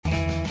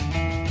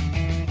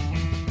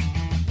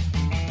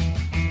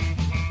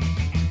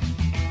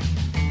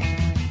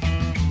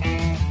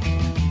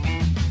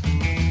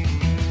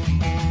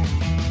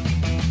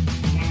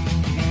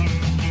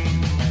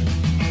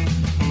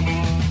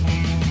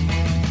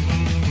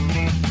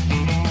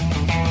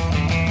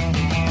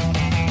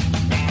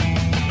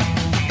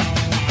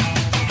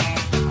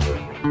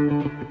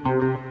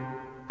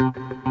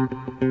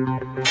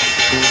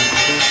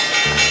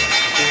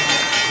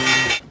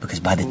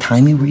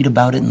time you read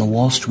about it in the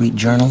Wall Street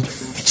Journal,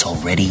 it's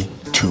already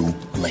too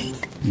late.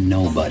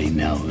 Nobody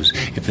knows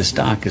if the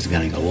stock is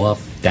going to go up,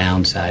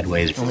 down,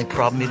 sideways. The only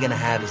problem you're going to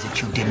have is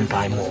that you didn't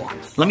buy more.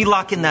 Let me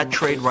lock in that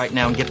trade right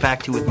now and get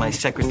back to you with my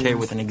secretary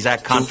with an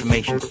exact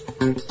confirmation.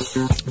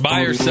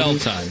 Buy or sell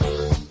time.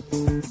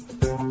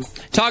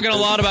 Talking a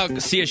lot about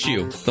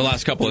CSU the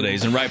last couple of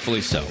days, and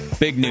rightfully so.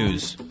 Big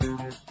news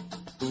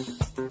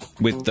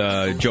with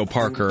Joe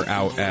Parker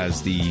out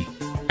as the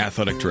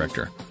athletic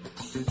director.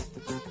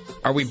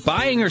 Are we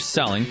buying or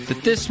selling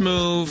that this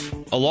move,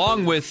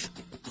 along with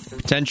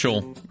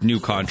potential new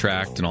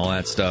contract and all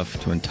that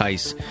stuff to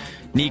entice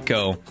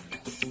Nico,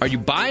 are you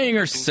buying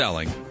or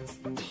selling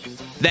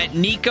that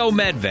Nico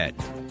Medved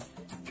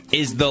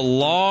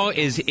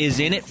is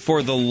in it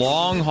for the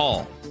long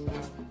haul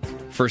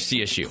for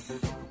CSU?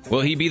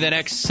 Will he be the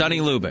next Sonny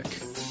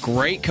Lubick?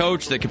 Great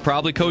coach that could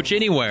probably coach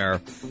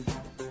anywhere,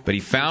 but he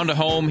found a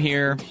home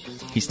here.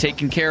 He's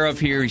taken care of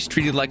here. He's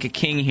treated like a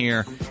king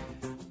here.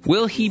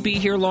 Will he be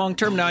here long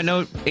term? Now, I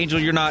know, Angel,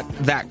 you're not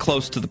that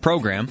close to the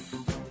program,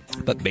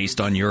 but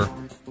based on your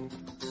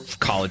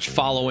college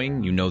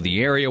following, you know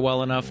the area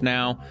well enough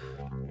now.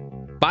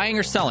 Buying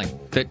or selling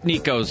that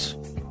Nico's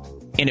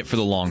in it for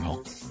the long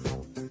haul?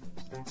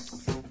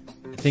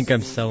 I think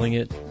I'm selling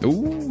it.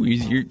 Ooh,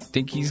 you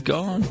think he's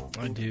gone?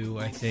 I do.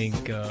 I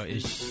think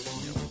you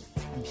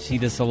see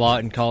this a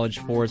lot in college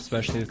sports,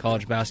 especially the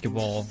college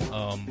basketball.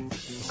 A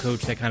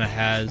coach that kind of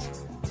has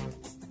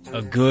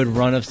a good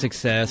run of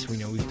success.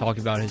 We've talked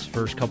about his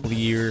first couple of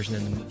years, and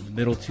then the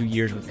middle 2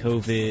 years with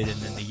COVID,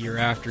 and then the year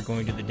after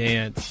going to the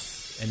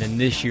dance, and then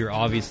this year,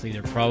 obviously,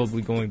 they're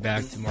probably going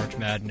back to March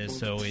Madness.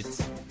 So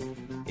it's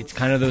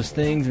kind of those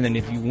things, and then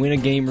if you win a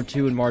game or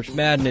two in March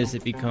Madness,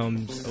 it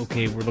becomes,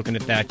 okay, we're looking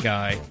at that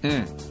guy.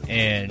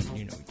 And,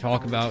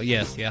 talk about,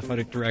 yes, the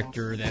athletic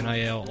director, the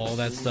NIL, all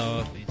that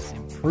stuff. It's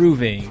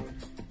improving,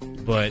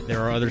 but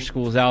there are other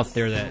schools out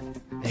there that,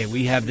 hey,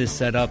 we have this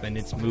set up and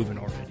it's moving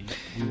already.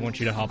 We want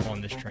you to hop on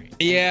this train.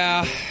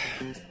 Yeah.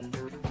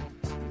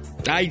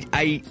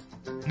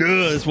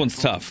 This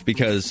one's tough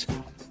because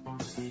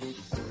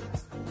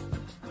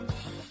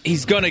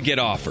he's going to get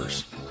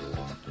offers.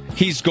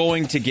 He's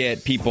going to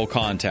get people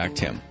contact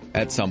him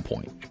at some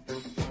point.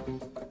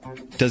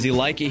 Does he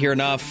like it here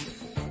enough?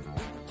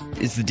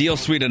 Is the deal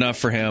sweet enough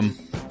for him?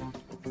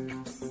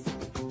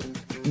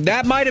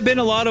 That might have been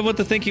a lot of what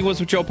the thinking was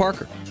with Joe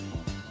Parker.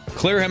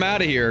 Clear him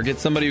out of here. Get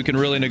somebody who can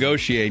really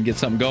negotiate and get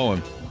something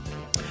going.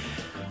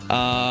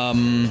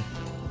 I'm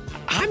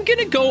going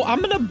to go.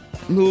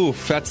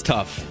 Oof, that's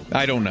tough.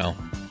 I don't know.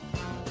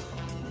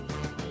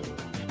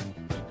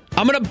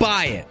 I'm going to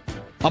buy it.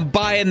 I'm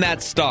buying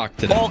that stock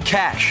today. All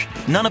cash.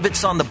 None of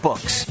it's on the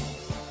books.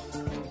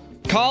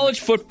 College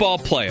football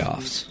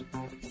playoffs.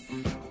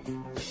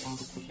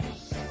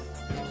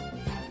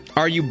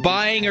 Are you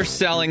buying or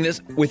selling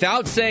this?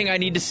 Without saying I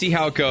need to see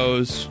how it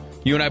goes,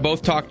 you and I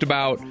both talked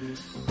about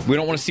we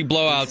don't want to see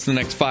blowouts in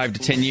the next 5 to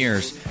 10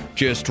 years.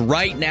 Just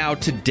right now,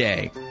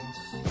 today,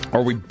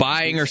 are we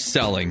buying or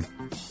selling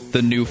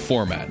the new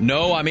format?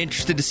 No, I'm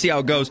interested to see how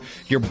it goes.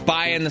 You're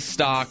buying the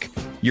stock,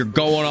 you're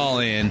going all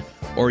in,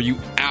 or are you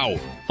out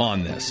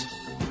on this?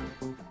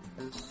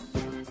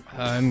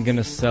 I'm going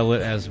to sell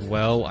it as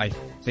well. I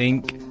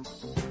think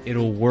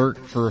it'll work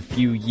for a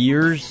few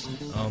years,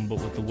 but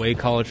with the way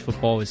college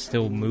football is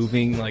still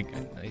moving, it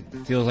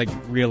feels like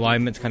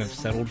realignment's kind of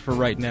settled for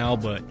right now,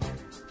 but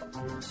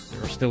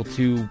there are still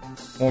two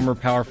former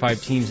Power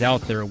 5 teams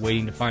out there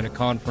waiting to find a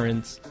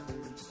conference.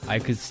 I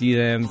could see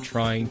them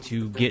trying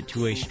to get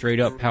to a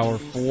straight-up Power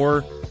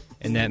 4,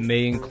 and that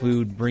may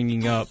include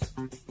bringing up,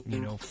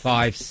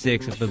 5,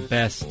 6 of the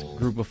best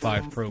Group of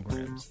 5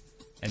 programs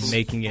and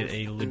making it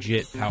a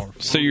legit Power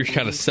 4. So you're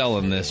kind of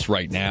selling this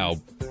right now,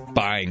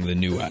 buying a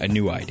new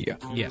idea.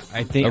 Yeah,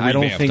 I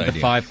don't think the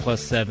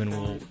 5+7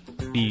 will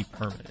be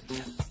permanent.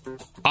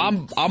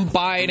 I'm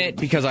buying it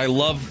because I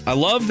love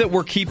that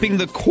we're keeping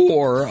the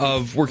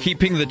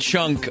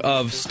chunk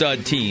of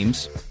stud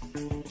teams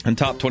and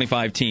top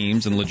 25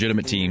 teams and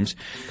legitimate teams.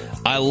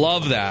 I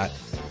love that.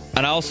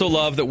 And I also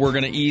love that we're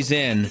going to ease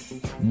in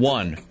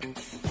 1,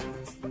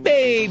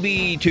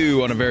 maybe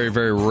 2 on a very,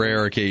 very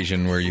rare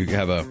occasion where you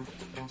have a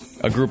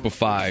Group of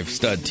 5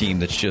 stud team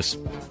that just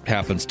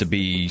happens to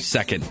be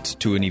second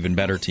to an even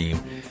better team.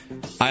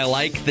 I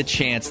like the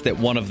chance that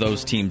one of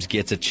those teams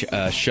gets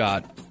a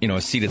shot,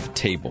 a seat at the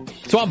table.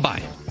 So I'm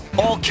buying.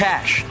 All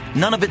cash.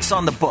 None of it's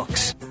on the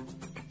books.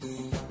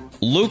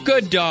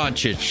 Luka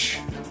Doncic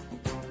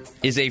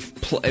is a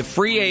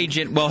free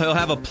agent. Well, he'll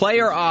have a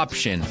player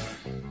option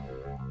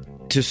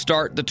to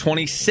start the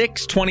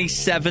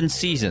 26-27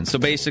 season. So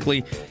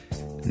basically,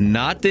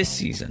 not this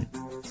season,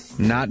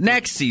 not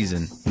next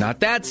season, not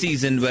that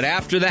season, but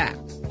after that,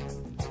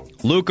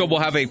 Luka will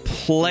have a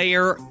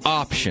player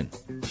option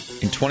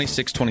in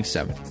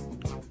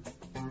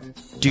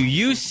 26-27. Do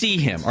you see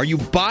him? Are you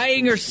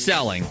buying or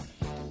selling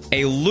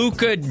a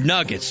Luka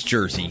Nuggets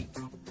jersey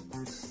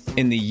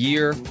in the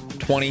year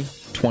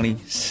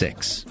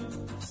 2026?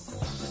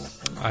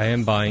 I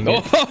am buying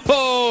it.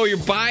 Oh, you're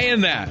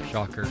buying that.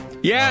 Shocker.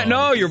 Yeah,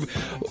 no, you're...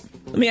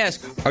 Let me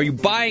ask, are you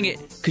buying it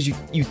because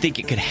you think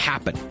it could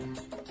happen?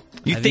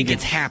 You think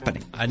it's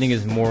happening? I think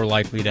it's more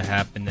likely to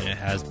happen than it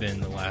has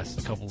been the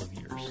last couple of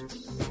years.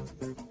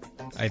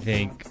 I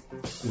think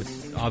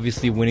with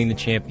obviously winning the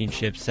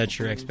championship sets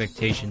your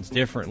expectations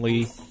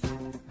differently.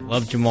 I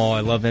love Jamal.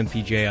 I love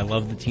MPJ. I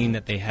love the team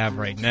that they have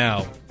right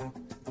now.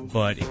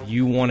 But if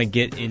you want to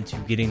get into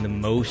getting the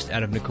most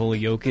out of Nikola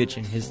Jokic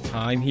and his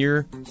time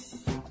here,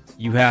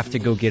 you have to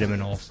go get him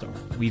an all-star.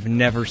 We've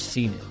never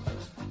seen it.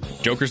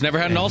 Joker's never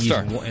had an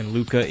all-star. And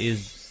Luka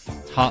is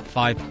top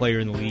 5 player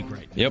in the league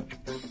right now. Yep.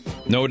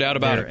 No doubt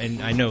about it.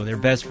 And I know they're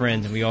best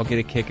friends, and we all get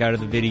a kick out of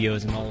the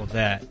videos and all of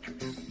that.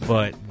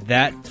 But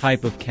that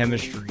type of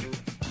chemistry,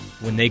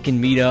 when they can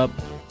meet up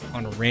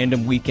on a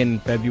random weekend in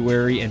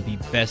February and be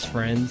best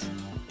friends,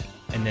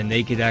 and then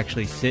they could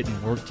actually sit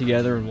and work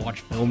together and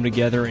watch film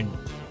together and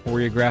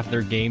choreograph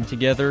their game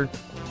together,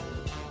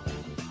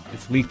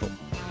 it's lethal.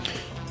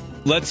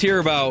 Let's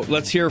hear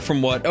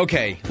from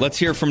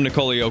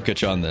Nikola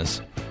Jokic on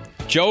this.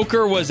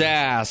 Joker was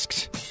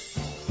asked,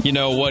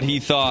 what he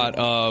thought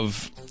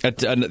of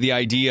the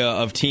idea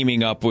of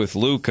teaming up with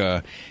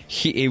Luka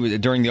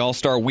during the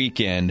All-Star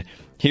weekend.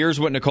 Here's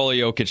what Nikola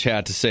Jokic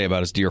had to say about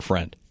his dear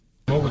friend.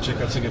 Moguće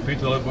kad se ga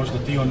pitalo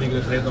možda ti on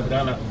igrati jednog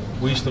dana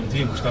u istom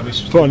timu, šta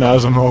misliš? To ne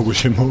znam,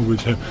 moguće.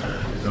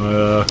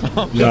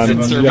 Ja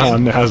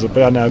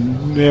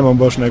nemam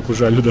baš neku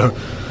želju da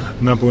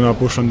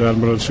napuštam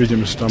Denver, sviđa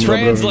mi se tamo.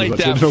 Translate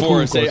that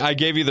for us. I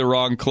gave you the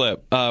wrong clip.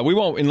 We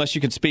won't, unless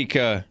you can speak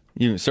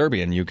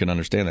Serbian, you can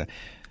understand that.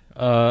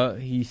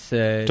 He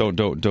said,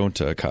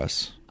 Don't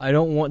cuss. I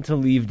don't want to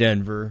leave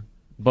Denver,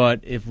 but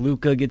if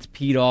Luka gets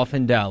peed off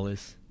in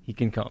Dallas, he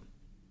can come.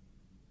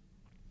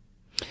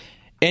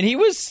 And he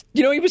was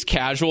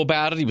casual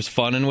about it. He was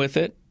funning with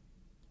it.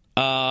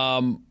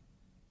 But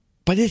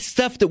it's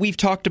stuff that we've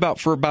talked about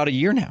for about a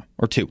year now,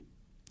 or two.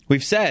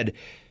 We've said,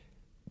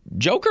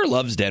 Joker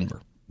loves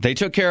Denver. They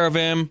took care of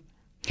him.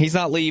 He's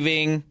not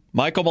leaving.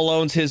 Michael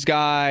Malone's his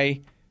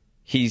guy.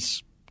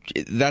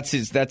 That's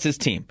his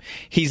team.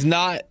 He's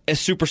not a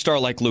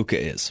superstar like Luka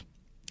is.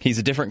 He's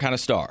a different kind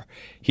of star.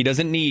 He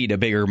doesn't need a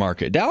bigger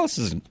market. Dallas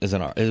is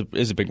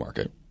a big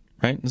market,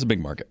 right? It's a big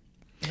market.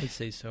 I'd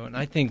say so. And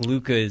I think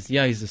Luka he's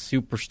a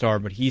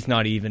superstar, but he's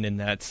not even in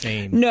that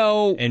same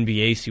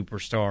NBA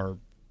superstar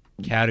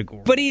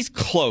category. But he's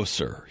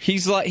closer.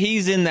 He's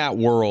in that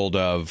world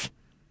of,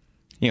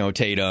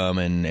 Tatum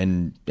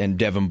and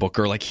Devin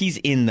Booker. Like, he's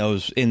in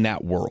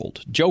that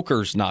world.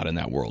 Joker's not in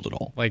that world at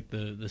all. Like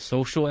the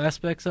social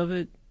aspects of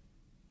it?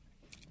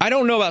 I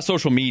don't know about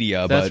social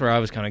media, but that's where I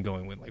was kind of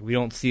going with. Like, we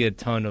don't see a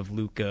ton of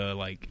Luka,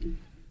 like,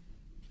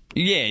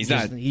 yeah,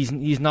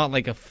 he's not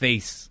like a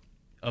face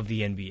of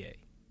the NBA.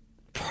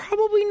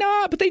 Probably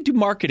not, but they do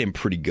market him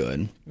pretty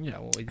good. Yeah,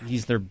 well,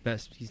 he's their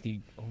best. He's the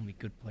only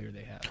good player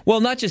they have.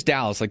 Well, not just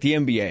Dallas, like the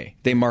NBA,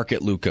 they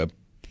market Luka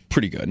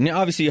pretty good. And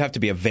obviously, you have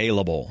to be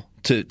available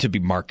to be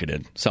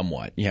marketed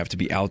somewhat. You have to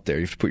be out there.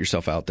 You have to put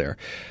yourself out there.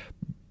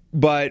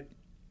 But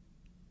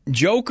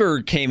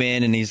Joker came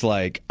in and he's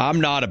like, I'm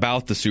not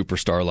about the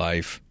superstar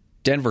life.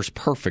 Denver's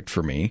perfect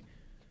for me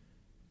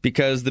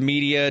because the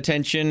media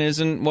attention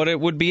isn't what it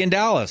would be in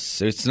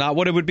Dallas. It's not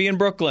what it would be in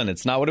Brooklyn.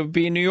 It's not what it would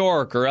be in New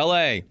York or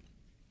L.A.,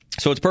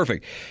 so it's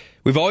perfect.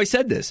 We've always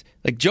said this.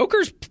 Like,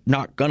 Joker's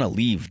not going to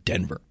leave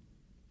Denver.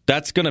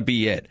 That's going to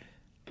be it.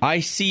 I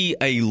see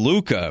a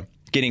Luka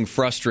getting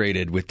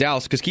frustrated with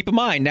Dallas because keep in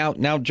mind,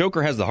 now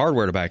Joker has the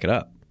hardware to back it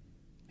up.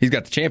 He's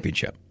got the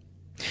championship.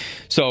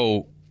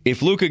 So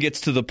if Luka gets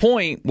to the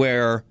point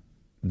where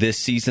this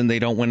season they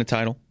don't win a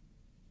title,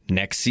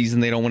 next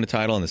season they don't win a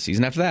title, and the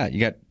season after that, you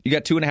got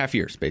 2.5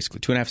 years, basically,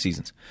 2.5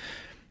 seasons.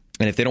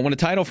 And if they don't win a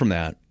title from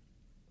that,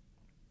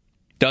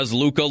 does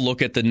Luka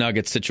look at the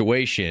Nuggets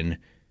situation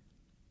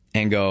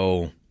and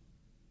go,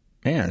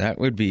 man,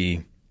 that'd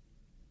be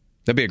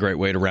a great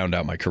way to round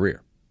out my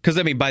career?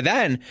 Because, by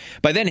then,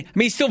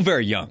 he's still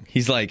very young.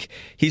 He's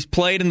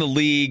played in the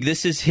league.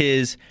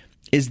 Is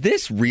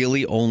this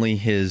really only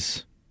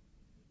his,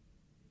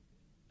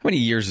 how many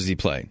years has he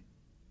played?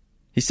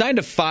 He signed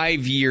a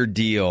 5-year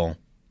deal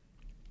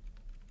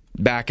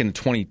back in the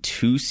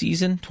 22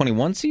 season,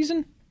 21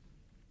 season?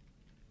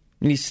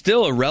 And he's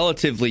still a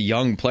relatively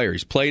young player.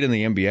 He's played in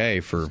the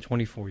NBA for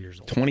 24 years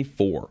old.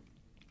 24.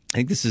 I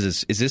think this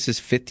is his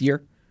 5th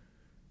year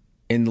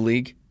in the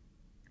league.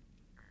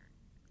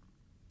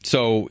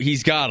 So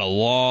he's got a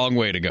long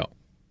way to go.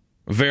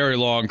 A very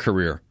long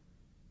career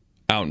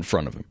out in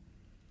front of him.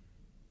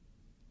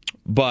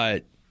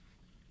 But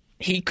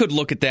he could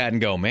look at that and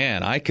go,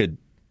 man,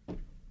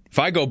 if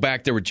I go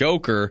back there with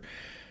Joker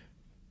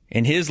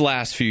in his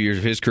last few years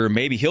of his career,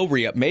 maybe he'll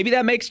re-up. Maybe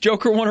that makes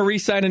Joker want to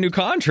re-sign a new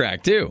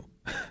contract too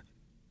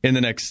in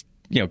the next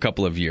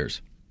couple of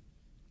years.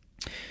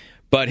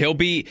 But he'll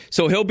be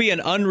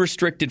an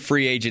unrestricted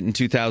free agent in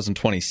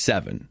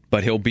 2027.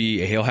 But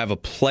he'll have a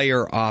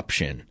player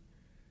option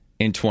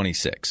in the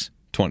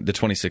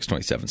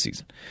 26-27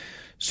 season.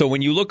 So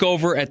when you look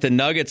over at the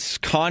Nuggets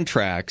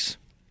contracts,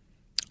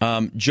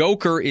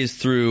 Joker is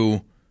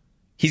through.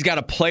 He's got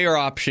a player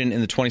option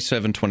in the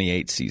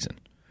 27-28 season.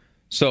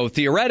 So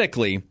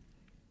theoretically,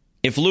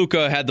 if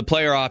Luka had the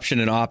player option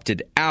and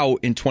opted out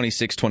in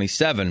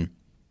 26-27,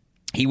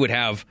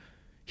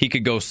 he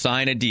could go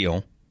sign a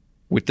deal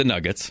with the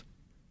Nuggets.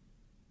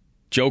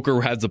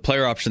 Joker has the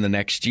player option the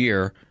next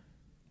year.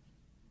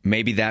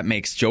 Maybe that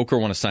makes Joker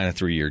want to sign a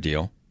 3-year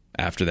deal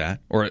after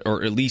that, or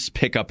at least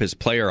pick up his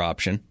player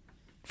option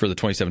for the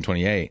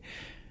 27-28.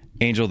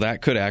 Angel,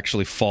 that could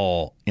actually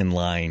fall in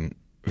line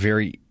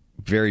very,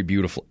 very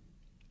beautifully.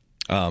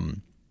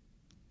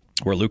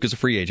 Where Luka's a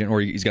free agent, or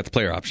he's got the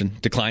player option,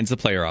 declines the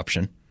player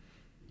option,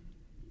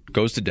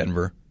 goes to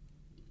Denver,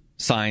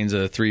 signs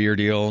a 3-year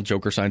deal,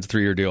 Joker signs a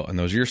 3-year deal, and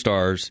those are your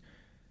stars.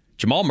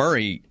 Jamal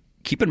Murray,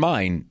 keep in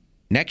mind,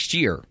 next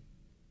year,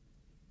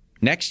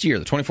 the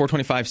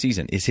 24-25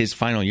 season, is his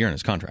final year in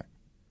his contract.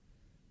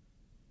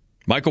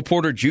 Michael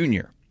Porter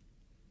Jr.,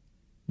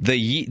 the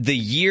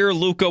year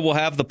Luka will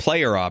have the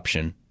player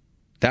option,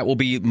 that will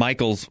be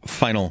Michael's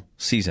final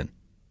season,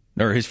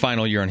 or his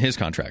final year on his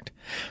contract.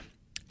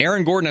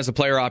 Aaron Gordon has a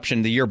player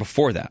option the year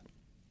before that.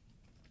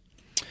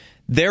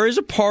 There is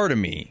a part of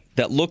me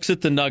that looks at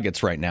the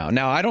Nuggets right now.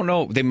 Now, I don't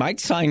know. They might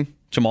sign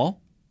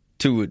Jamal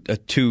to a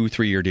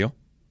 2-3-year deal.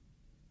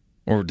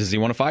 Or does he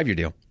want a 5-year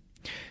deal?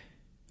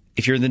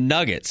 If you're the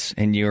Nuggets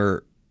and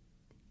you're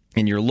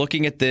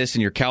looking at this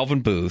and you're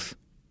Calvin Booth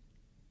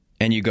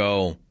and you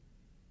go,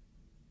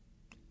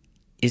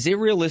 is it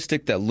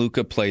realistic that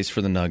Luka plays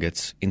for the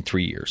Nuggets in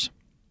 3 years?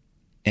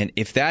 And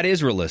if that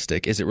is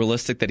realistic, is it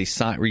realistic that he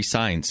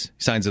signs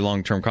a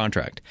long-term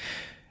contract?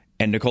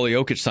 And Nikola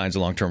Jokic signs a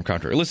long-term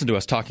contract. Listen to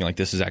us talking like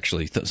this is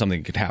actually something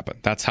that could happen.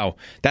 That's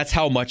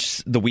how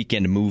much the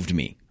weekend moved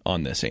me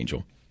on this,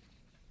 Angel.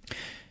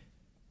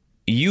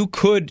 You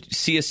could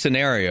see a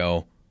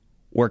scenario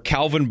where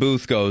Calvin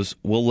Booth goes,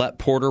 we'll let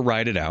Porter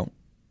ride it out.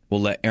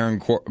 We'll let Aaron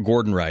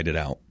Gordon ride it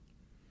out.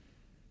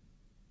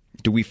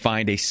 Do we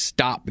find a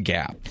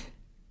stopgap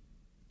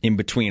in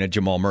between a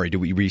Jamal Murray? Do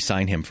we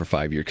re-sign him for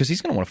 5 years? Because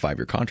he's going to want a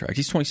 5-year contract.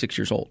 He's 26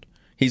 years old.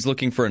 He's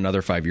looking for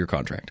another 5-year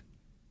contract.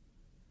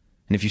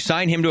 And if you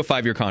sign him to a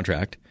 5-year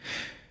contract,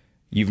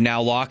 you've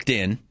now locked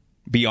in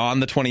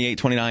beyond the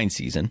 28-29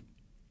 season.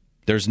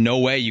 There's no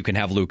way you can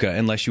have Luka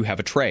unless you have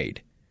a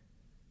trade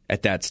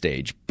at that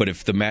stage. But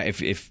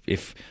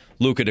if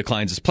Luka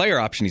declines his player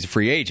option, he's a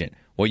free agent.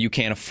 Well, you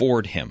can't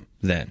afford him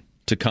then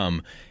to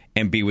come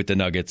and be with the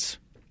Nuggets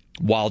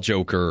while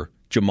Joker,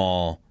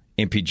 Jamal,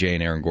 MPJ,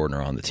 and Aaron Gordon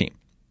are on the team.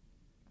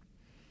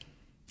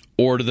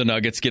 Or do the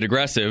Nuggets get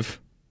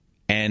aggressive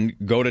and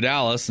go to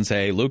Dallas and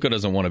say, Luka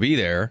doesn't want to be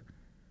there?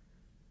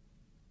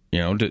 You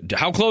know,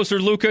 how close are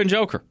Luka and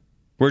Joker?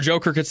 Where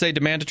Joker could say,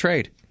 demand a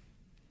trade.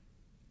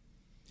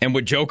 And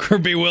would Joker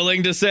be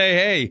willing to say,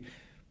 hey,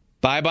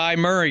 bye-bye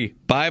Murray,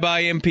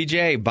 bye-bye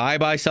MPJ,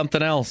 bye-bye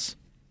something else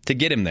to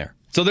get him there?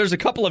 So there's a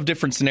couple of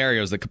different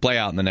scenarios that could play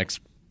out in the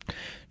next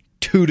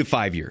 2 to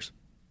 5 years.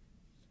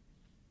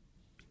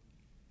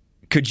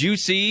 Could you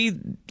see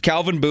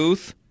Calvin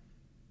Booth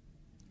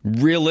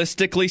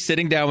realistically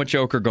sitting down with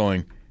Joker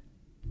going,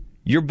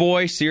 your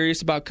boy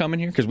serious about coming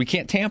here? Because we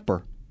can't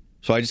tamper.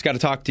 So I just got to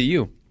talk to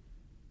you.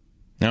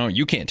 No,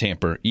 you can't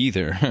tamper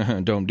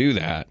either. Don't do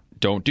that.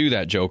 Don't do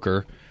that,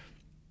 Joker.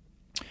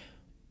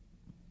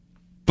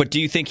 But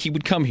do you think he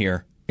would come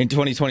here in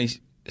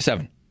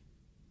 2027?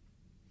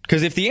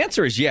 Because if the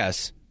answer is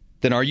yes,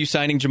 then are you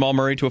signing Jamal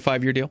Murray to a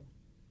 5-year deal?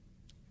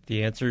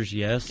 The answer is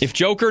yes. If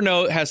Joker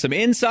has some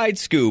inside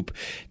scoop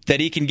that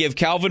he can give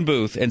Calvin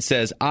Booth and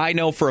says, I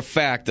know for a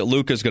fact that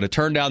Luka's going to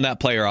turn down that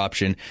player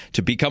option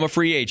to become a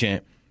free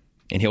agent,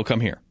 and he'll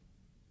come here.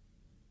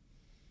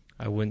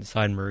 I wouldn't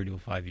sign Murray to a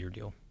 5-year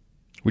deal.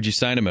 Would you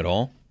sign him at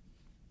all?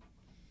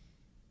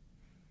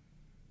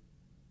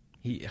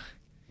 If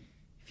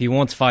he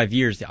wants 5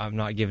 years, I'm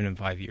not giving him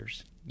 5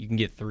 years. You can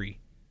get 3.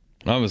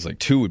 I was like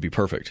 2 would be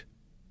perfect.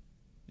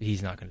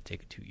 He's not going to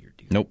take a 2-year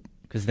deal. Nope.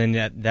 Because then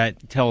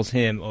that tells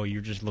him, oh,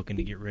 you're just looking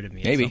to get rid of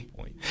me Maybe. at some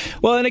point.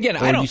 Well, and again,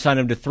 or you sign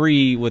him to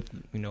 3 with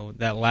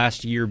that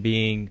last year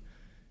being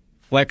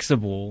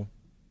flexible,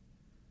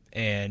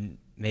 and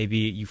maybe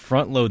you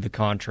front load the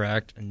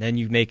contract, and then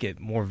you make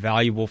it more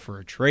valuable for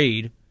a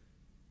trade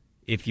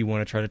if you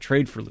want to try to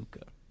trade for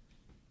Luka.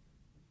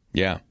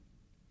 Yeah.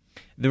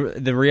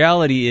 The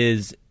reality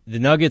is the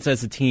Nuggets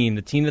as a team,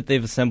 the team that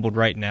they've assembled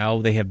right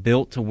now, they have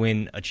built to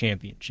win a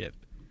championship.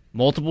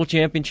 Multiple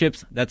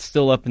championships, that's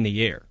still up in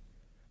the air.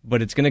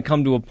 But it's going to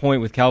come to a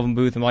point with Calvin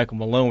Booth and Michael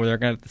Malone where they're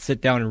going to have to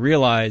sit down and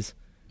realize,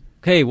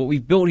 okay, what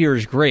we've built here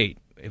is great.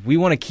 If we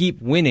want to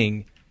keep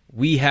winning,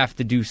 we have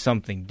to do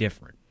something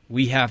different.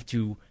 We have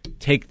to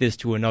take this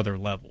to another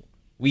level.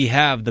 We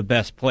have the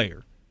best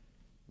player.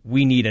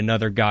 We need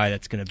another guy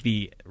that's going to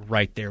be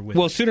right there with us.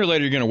 Well, sooner or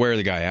later, you're going to wear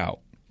the guy out,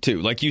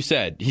 too. Like you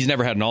said, he's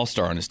never had an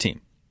all-star on his team.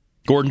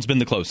 Gordon's been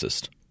the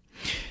closest.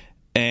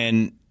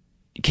 And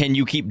can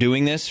you keep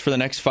doing this for the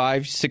next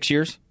 5-6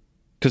 years?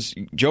 Because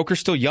Joker's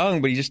still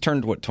young, but he just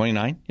turned,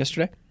 29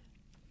 yesterday?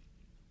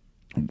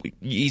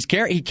 He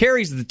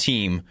carries the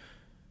team.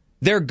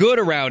 They're good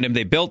around him.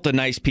 They built the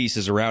nice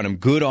pieces around him.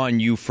 Good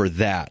on you for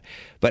that.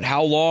 But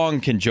how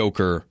long can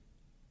Joker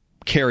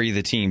carry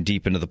the team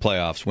deep into the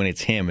playoffs when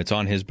it's him. It's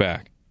on his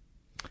back.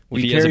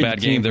 If he has a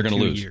bad game, they're going to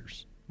lose.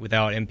 Years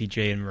without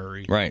MPJ and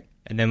Murray. Right.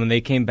 And then when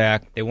they came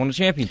back, they won a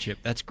championship.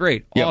 That's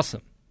great. Yep.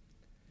 Awesome.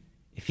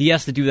 If he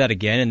has to do that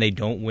again and they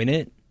don't win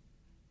it,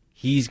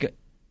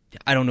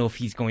 I don't know if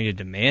he's going to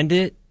demand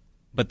it,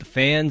 but the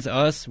fans,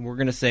 us, we're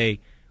going to say,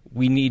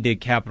 we need to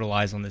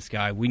capitalize on this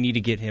guy. We need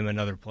to get him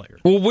another player.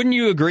 Well, wouldn't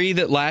you agree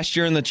that last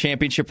year in the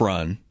championship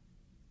run,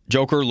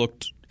 Joker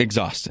looked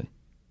exhausted?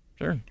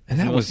 Sure. And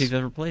that was he's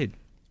ever played.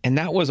 And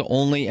that was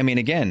only,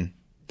 again,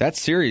 that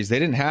series, they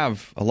didn't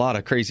have a lot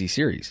of crazy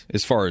series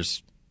as far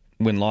as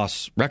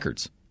win-loss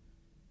records.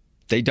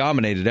 They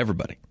dominated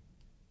everybody.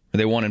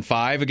 They won in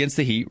 5 against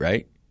the Heat,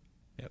 right?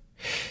 Yep.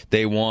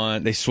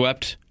 They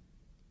swept.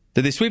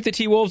 Did they sweep the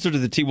T-Wolves, or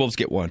did the T-Wolves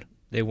get one?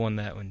 They won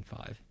that one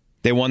 5.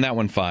 They won that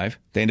one 5.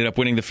 They ended up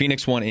winning the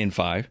Phoenix one in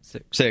 5.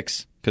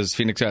 6, because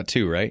Phoenix got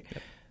 2, right?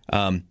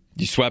 Yep.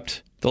 You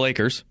swept the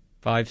Lakers.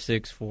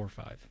 5-6,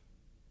 4-5.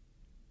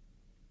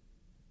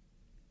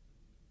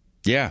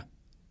 Yeah.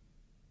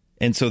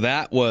 And so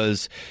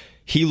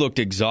he looked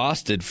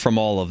exhausted from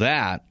all of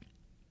that,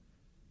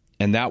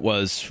 and that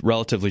was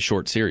relatively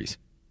short series.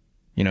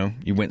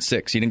 You went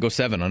 6. You didn't go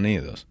 7 on any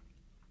of those.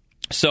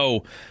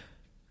 So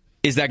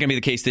is that going to be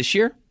the case this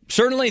year?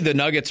 Certainly the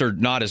Nuggets are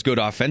not as good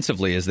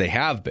offensively as they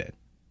have been.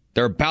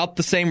 They're about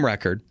the same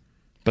record,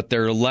 but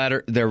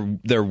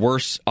they're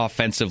worse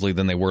offensively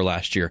than they were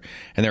last year.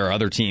 And there are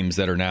other teams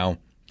that are now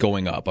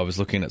going up. I was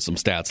looking at some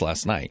stats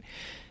last night.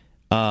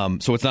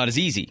 So it's not as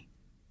easy,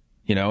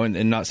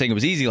 and not saying it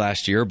was easy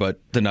last year, but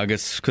the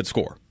Nuggets could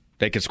score.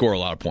 They could score a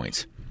lot of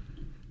points.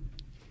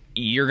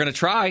 You're going to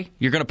try.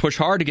 You're going to push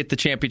hard to get the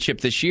championship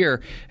this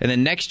year, and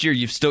then next year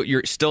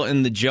you're still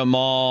in the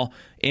Jamal,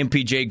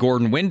 MPJ,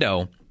 Gordon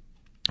window.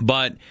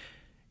 But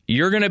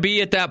you're going to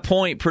be at that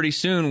point pretty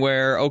soon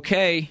where,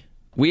 okay,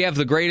 we have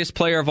the greatest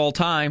player of all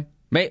time.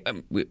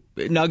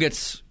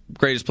 Nuggets,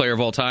 greatest player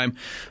of all time.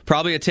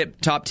 Probably a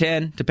top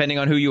 10, depending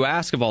on who you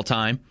ask, of all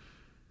time.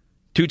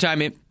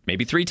 2-time,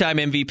 maybe 3-time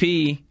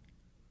MVP.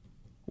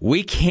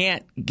 We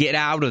can't get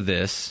out of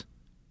this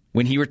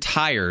when he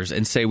retires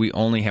and say we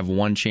only have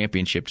one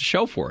championship to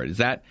show for it. Is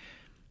that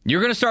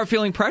you're going to start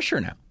feeling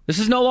pressure now? This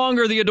is no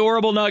longer the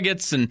adorable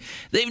Nuggets, and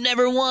they've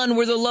never won.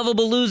 We're the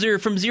lovable loser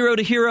from zero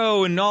to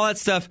hero and all that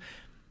stuff.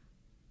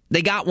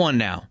 They got one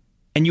now,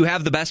 and you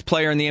have the best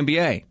player in the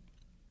NBA.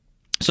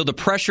 So the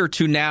pressure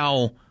to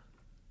now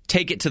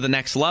take it to the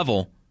next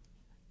level,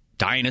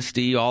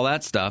 dynasty, all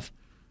that stuff,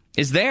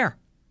 is there.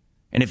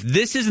 And if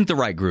this isn't the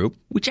right group,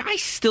 which I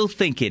still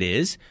think it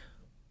is,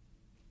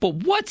 but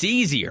what's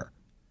easier?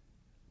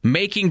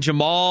 Making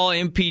Jamal,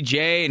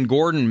 MPJ, and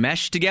Gordon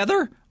mesh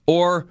together?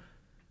 Or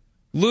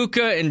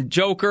Luka and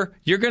Joker,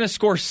 you're going to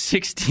score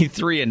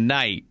 63 a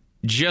night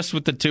just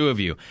with the two of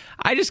you.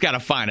 I just got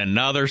to find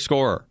another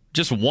scorer,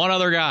 just one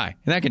other guy,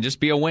 and that can just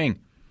be a wing.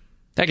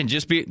 That can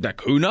just be,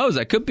 who knows,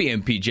 that could be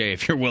MPJ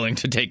if you're willing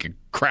to take a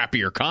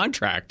crappier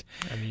contract.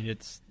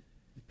 It's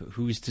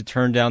who's to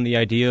turn down the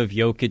idea of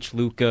Jokic,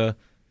 Luka,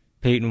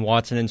 Peyton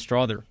Watson, and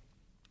Strawther?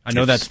 I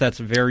know that's a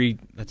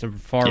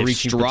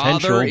far-reaching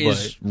potential. Strawther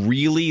is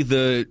really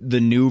the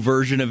new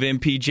version of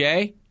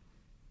MPJ,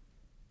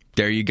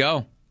 there you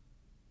go.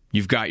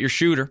 You've got your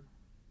shooter.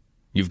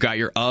 You've got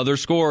your other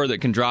scorer that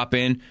can drop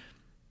in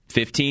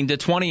 15 to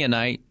 20 a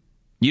night.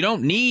 You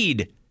don't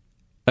need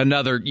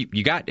another.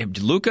 You got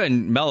Luka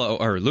and Melo.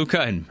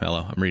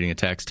 I'm reading a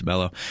text.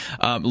 Melo.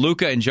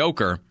 Luka and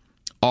Joker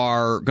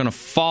are going to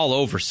fall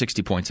over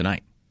 60 points a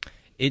night.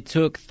 It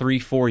took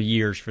 3-4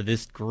 years for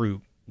this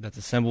group that's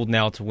assembled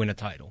now to win a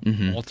title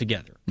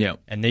altogether. Yeah.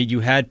 And then you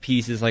had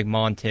pieces like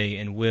Monte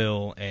and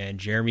Will and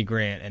Jeremy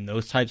Grant and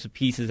those types of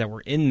pieces that were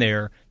in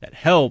there that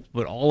helped,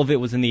 but all of it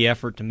was in the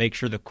effort to make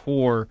sure the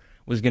core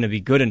was going to be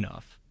good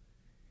enough.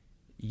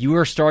 You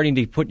are starting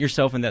to put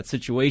yourself in that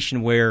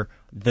situation where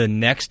the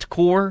next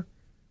core,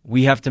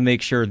 we have to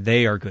make sure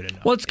they are good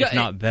enough, if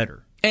not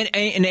better. And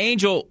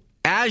Angel,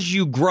 as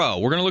you grow,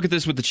 we're going to look at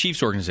this with the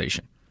Chiefs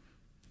organization.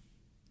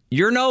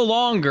 You're no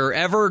longer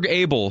ever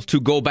able to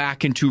go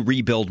back into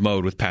rebuild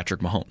mode with Patrick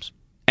Mahomes.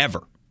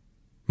 Ever.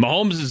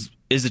 Mahomes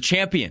is a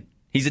champion.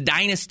 He's a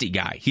dynasty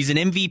guy. He's an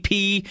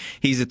MVP.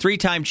 He's a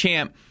 3-time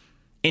champ.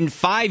 In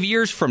 5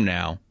 years from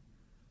now,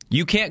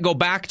 you can't go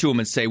back to him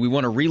and say, we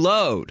want to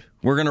reload.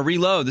 We're going to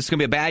reload. This is going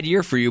to be a bad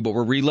year for you, but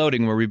we're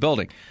reloading. We're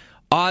rebuilding.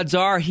 Odds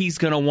are he's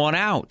going to want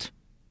out.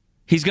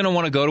 He's going to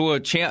want to go to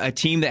a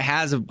team that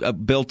has a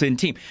built-in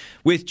team.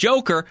 With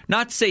Joker,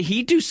 not to say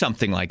he'd do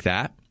something like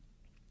that,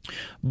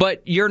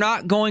 but you're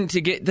not going to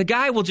get... The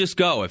guy will just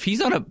go. If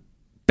he's on a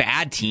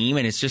bad team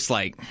and it's just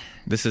like,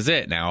 this is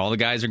it now. All the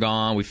guys are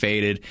gone. We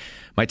faded.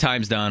 My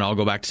time's done. I'll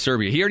go back to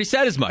Serbia. He already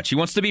said as much. He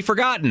wants to be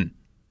forgotten.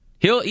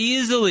 He'll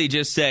easily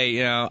just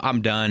say,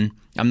 I'm done.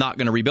 I'm not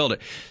going to rebuild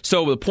it.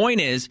 So the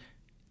point is,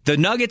 the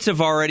Nuggets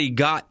have already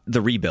got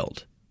the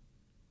rebuild.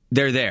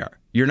 They're there.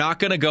 You're not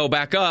going to go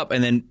back up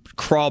and then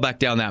crawl back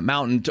down that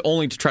mountain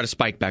only to try to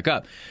spike back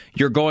up.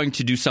 You're going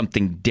to do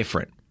something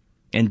different.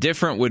 And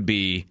different would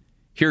be,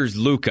 here's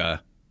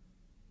Luka,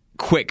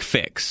 quick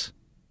fix.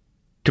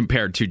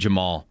 compared to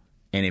Jamal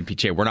and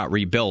MPJ. We're not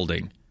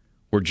rebuilding.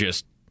 We're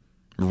just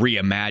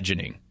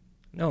reimagining.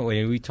 No,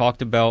 and we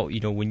talked about,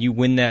 when you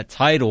win that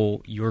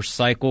title, your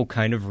cycle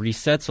kind of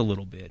resets a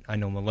little bit. I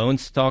know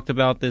Malone's talked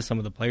about this. Some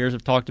of the players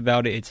have talked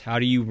about it. It's how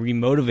do you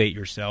remotivate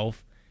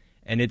yourself?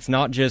 And it's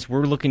not just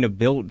we're looking to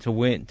build to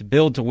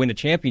win a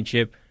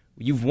championship.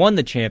 You've won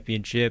the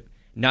championship.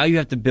 Now you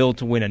have to build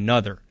to win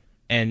another.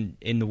 And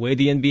in the way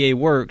the NBA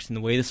works, and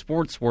the way the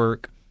sports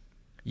work,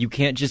 you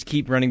can't just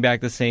keep running back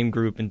the same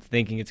group and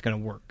thinking it's going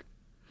to work.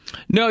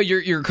 No,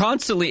 you're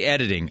constantly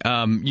editing.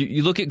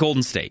 You look at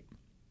Golden State.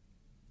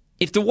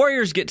 If the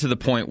Warriors get to the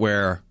point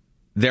where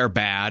they're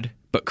bad,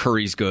 but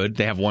Curry's good,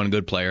 they have one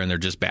good player and they're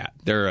just bad.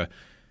 They're a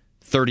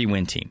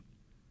 30-win team.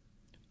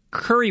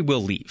 Curry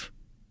will leave.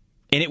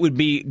 And it would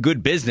be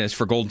good business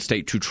for Golden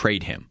State to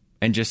trade him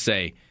and just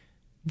say,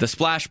 the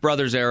Splash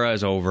Brothers era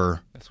is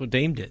over. That's what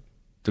Dame did.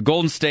 The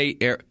Golden State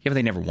era, but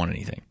they never won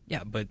anything.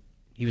 Yeah, but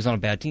he was on a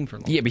bad team for a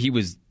long time. Yeah,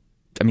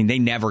 but they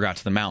never got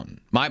to the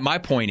mountain. My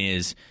point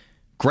is,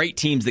 great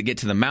teams that get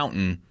to the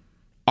mountain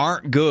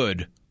aren't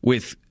good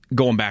with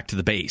going back to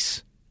the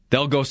base.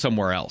 They'll go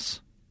somewhere else.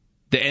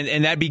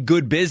 And that'd be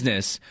good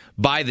business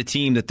by the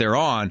team that they're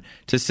on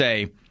to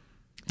say,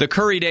 the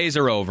Curry days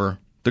are over,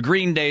 the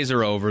Green days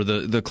are over,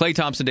 the Klay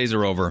Thompson days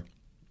are over.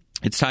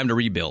 It's time to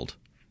rebuild.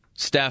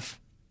 Steph,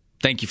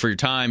 thank you for your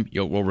time.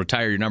 We'll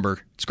retire your number.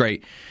 It's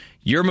great.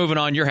 You're moving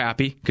on. You're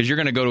happy because you're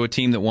going to go to a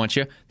team that wants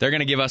you. They're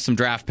going to give us some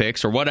draft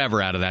picks or whatever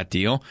out of that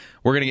deal.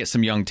 We're going to get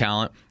some young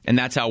talent, and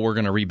that's how we're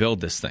going to rebuild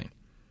this thing.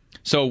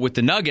 So with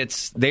the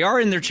Nuggets, they are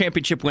in their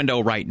championship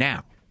window right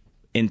now.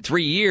 In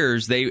 3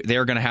 years, they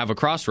are going to have a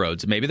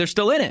crossroads. Maybe they're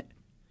still in it.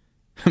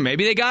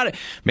 Maybe they got it.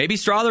 Maybe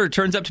Strawther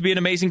turns up to be an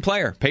amazing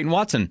player. Peyton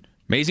Watson,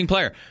 amazing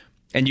player.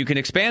 And you can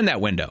expand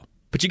that window.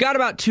 But you got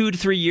about 2 to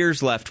 3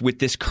 years left with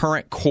this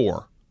current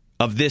core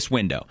of this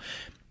window.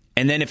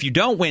 And then if you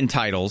don't win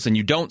titles and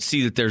you don't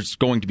see that there's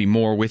going to be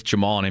more with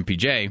Jamal and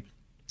MPJ,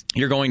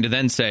 you're going to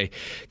then say,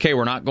 okay,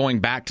 we're not going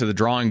back to the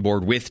drawing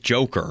board with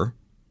Joker.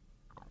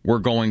 We're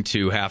going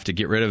to have to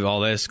get rid of all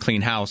this,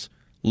 clean house.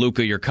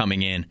 Luka, you're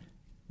coming in.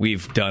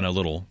 We've done a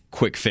little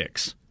quick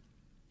fix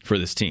for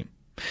this team.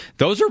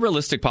 Those are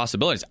realistic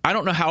possibilities. I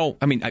don't know how.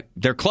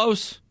 They're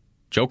close.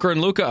 Joker and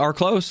Luka are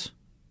close.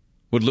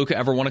 Would Luka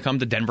ever want to come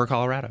to Denver,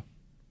 Colorado?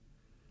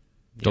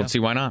 Yeah. Don't see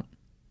why not.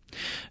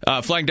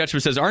 Flying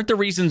Dutchman says, aren't the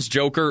reasons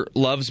Joker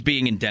loves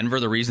being in Denver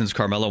the reasons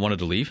Carmelo wanted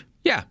to leave?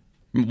 Yeah,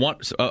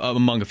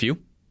 among a few.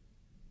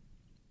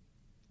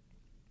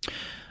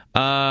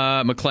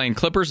 McLean,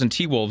 Clippers and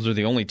T-Wolves are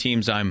the only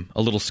teams I'm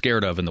a little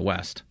scared of in the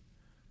West.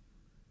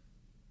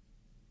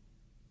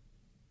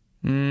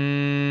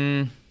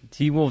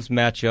 T-Wolves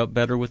match up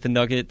better with the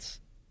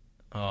Nuggets,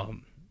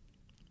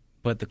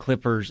 but the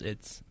Clippers,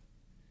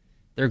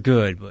 they're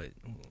good, but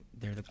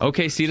they're the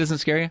Clippers. OKC doesn't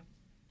scare you?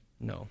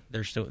 No,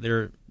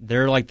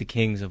 they're like the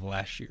Kings of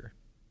last year.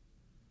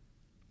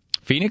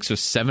 Phoenix was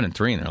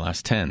 7-3 in their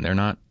last 10. They're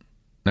not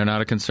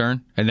a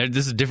concern, and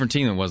this is a different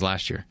team than it was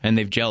last year, and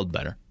they've gelled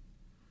better.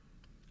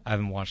 I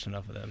haven't watched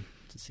enough of them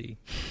to see.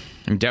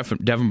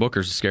 Devin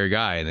Booker's a scary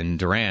guy, and then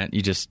Durant,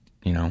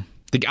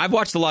 I've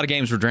watched a lot of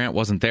games where Durant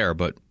wasn't there,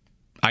 but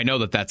I know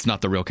that that's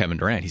not the real Kevin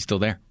Durant. He's still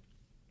there.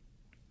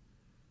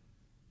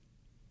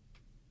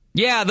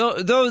 Yeah,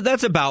 though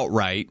that's about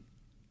right.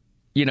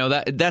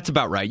 That's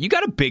about right. You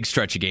got a big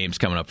stretch of games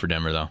coming up for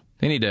Denver, though.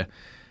 They need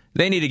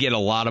to get a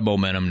lot of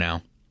momentum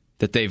now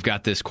that they've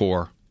got this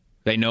core.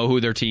 They know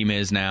who their team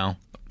is now.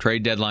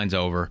 Trade deadline's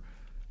over.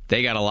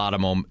 They got a lot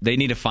of they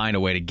need to find a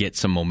way to get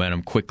some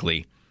momentum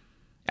quickly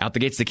out the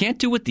gates. They can't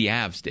do what the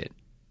Avs did.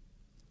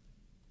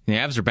 The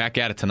Avs are back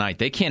at it tonight.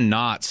 They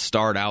cannot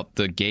start out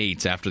the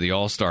gates after the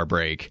All-Star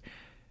break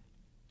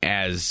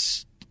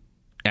as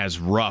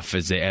rough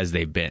as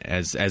they've been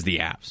as the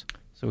Avs.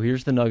 So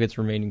here's the Nuggets'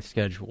 remaining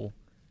schedule: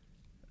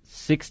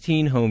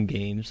 16 home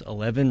games,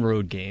 11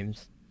 road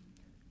games,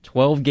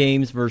 12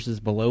 games versus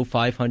below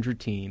 500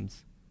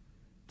 teams,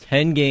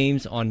 10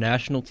 games on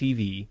national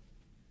TV,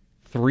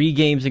 3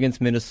 games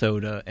against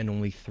Minnesota, and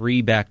only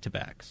 3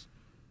 back-to-backs.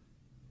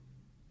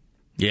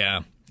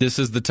 Yeah. This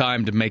is the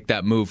time to make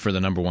that move for the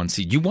number 1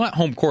 seed. You want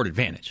home court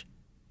advantage.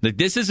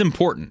 This is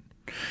important.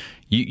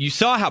 You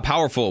saw how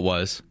powerful it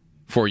was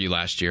for you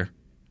last year,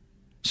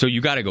 so you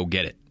got to go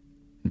get it.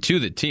 To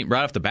the team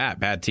right off the bat,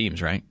 bad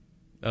teams, right?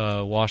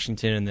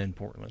 Washington and then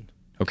Portland.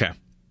 Okay,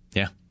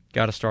 yeah.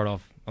 Got to start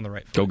off on the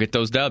right foot. Go get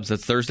those dubs.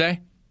 That's Thursday.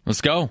 Let's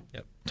go.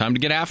 Yep. Time to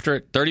get after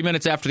it. 30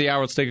 minutes after the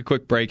hour. Let's take a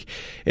quick break.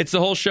 It's the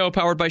whole show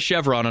powered by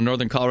Chevron on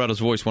Northern Colorado's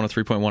Voice,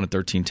 103.1 and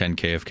 1310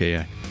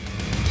 KFKA.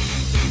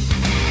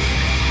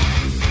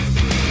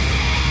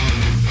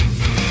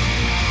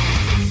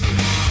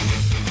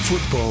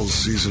 Football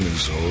season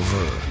is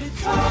over.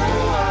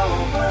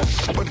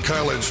 But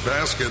college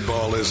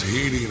basketball is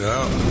heating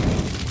up.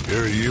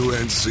 Hear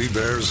UNC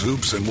Bears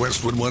hoops and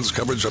Westwood One's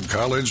coverage of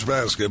college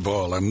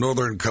basketball on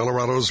Northern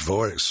Colorado's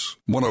voice.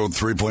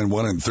 103.1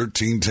 and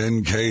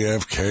 1310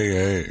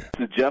 KFKA.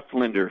 This is Jeff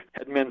Linder,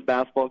 head men's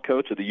basketball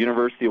coach of the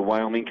University of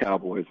Wyoming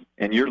Cowboys,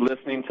 and you're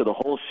listening to The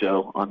Whole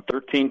Show on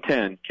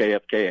 1310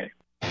 KFKA.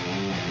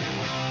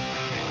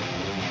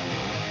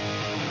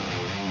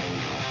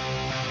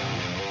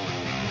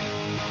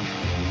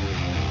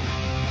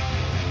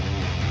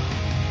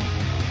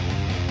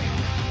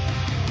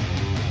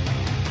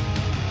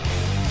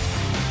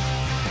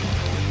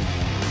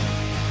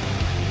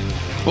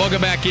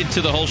 Welcome back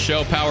into The Whole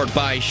Show, powered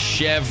by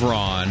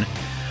Chevron.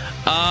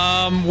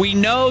 We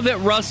know that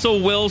Russell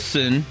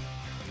Wilson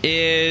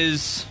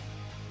is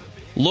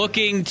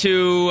looking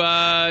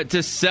to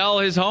sell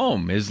his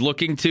home, is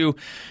looking to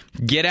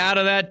get out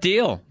of that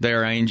deal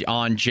there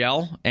on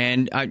Gel.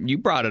 And you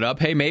brought it up.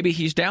 Hey, maybe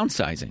he's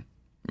downsizing.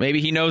 Maybe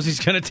he knows he's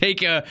going to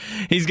take a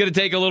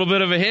little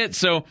bit of a hit,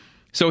 so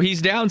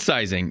he's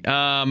downsizing.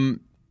 I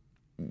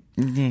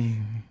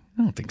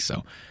don't think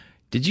so.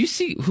 Did you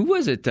see, who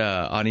was it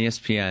on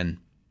ESPN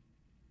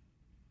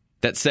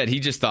that said he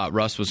just thought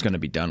Russ was going to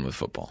be done with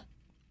football?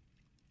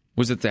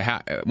 Was it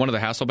one of the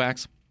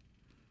Hasselbacks?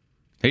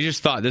 They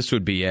just thought this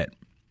would be it.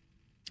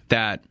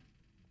 That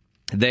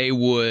they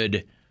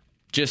would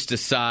just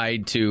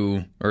decide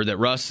to, or that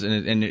Russ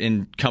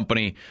and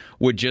company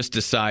would just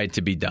decide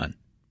to be done.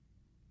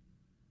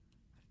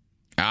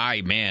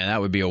 Man, that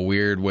would be a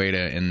weird way to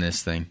end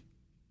this thing.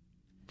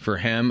 For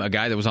him, a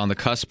guy that was on the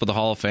cusp of the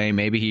Hall of Fame,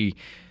 maybe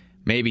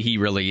he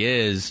really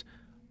is,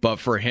 but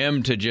for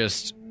him to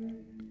just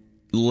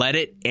let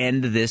it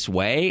end this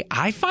way,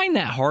 I find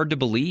that hard to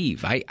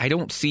believe. I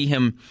don't see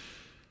him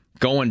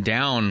going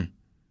down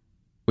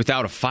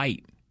without a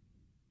fight.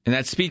 And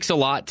that speaks a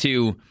lot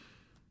to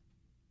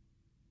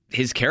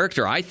his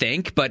character, I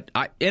think. But,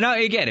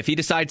 again, if he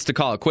decides to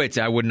call it quits,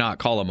 I would not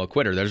call him a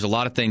quitter. There's a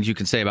lot of things you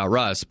can say about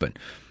Russ, but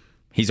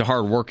he's a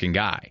hard-working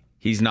guy.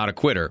 He's not a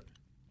quitter.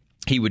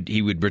 He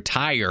would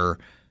retire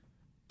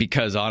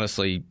because,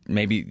 honestly,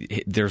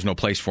 maybe there's no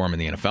place for him in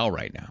the NFL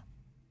right now.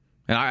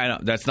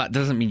 And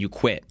doesn't mean you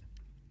quit.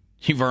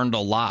 You've earned a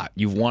lot.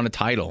 You've won a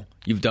title.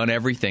 You've done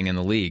everything in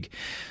the league.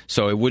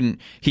 So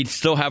he'd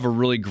still have a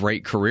really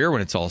great career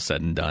when it's all said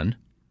and done.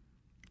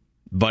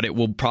 But it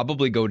will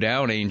probably go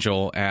down,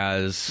 Angel,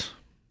 as,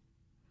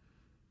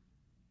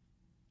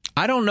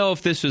 I don't know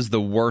if this is the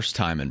worst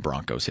time in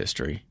Broncos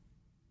history.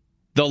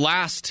 The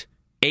last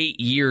 8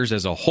 years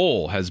as a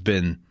whole has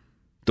been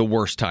the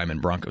worst time in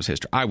Broncos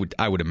history. I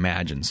would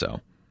imagine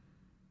so.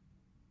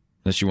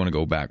 Unless you want to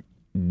go back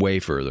way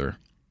further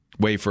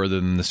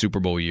than the Super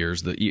Bowl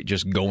years,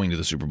 just going to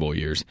the Super Bowl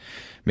years.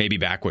 Maybe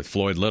back with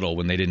Floyd Little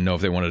when they didn't know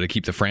if they wanted to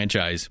keep the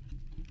franchise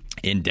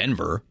in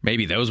Denver.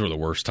 Maybe those were the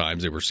worst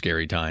times. They were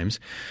scary times.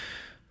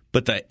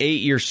 But the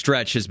 8-year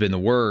stretch has been the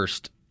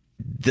worst.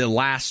 The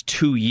last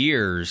 2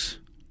 years,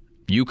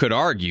 you could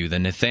argue the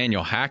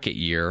Nathaniel Hackett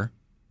year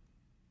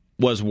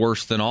was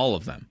worse than all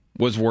of them.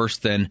 Was worse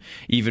than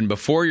even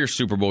before your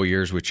Super Bowl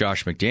years with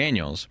Josh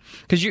McDaniels.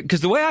 Because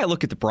the way I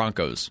look at the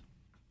Broncos,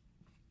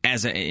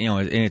 as in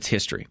its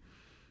history,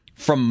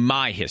 from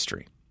my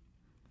history,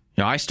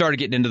 I started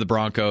getting into the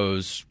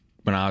Broncos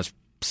when I was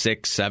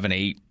 6, 7,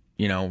 8.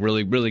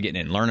 Really, really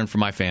getting in, learning from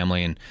my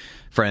family and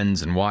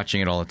friends, and watching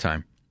it all the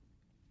time.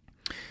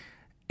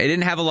 It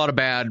didn't have a lot of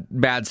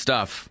bad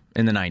stuff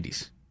in the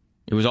 90s.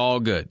 It was all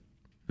good.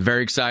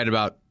 Very excited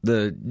about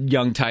the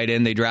young tight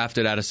end they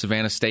drafted out of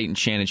Savannah State and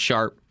Shannon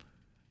Sharp.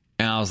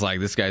 And I was like,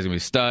 this guy's going to be a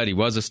stud. He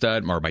was a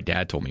stud. Or my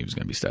dad told me he was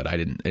going to be a stud. I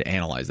didn't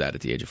analyze that at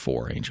the age of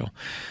 4, Angel.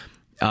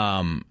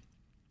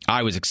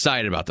 I was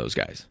excited about those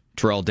guys.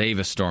 Terrell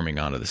Davis storming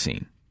onto the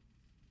scene.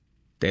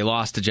 They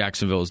lost to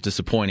Jacksonville. It was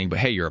disappointing, but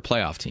hey, you're a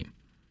playoff team.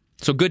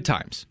 So good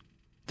times.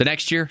 The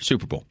next year,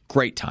 Super Bowl.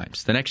 Great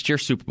times. The next year,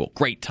 Super Bowl.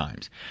 Great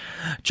times.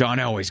 John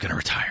Elway's going to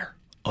retire.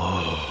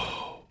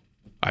 Oh,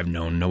 I've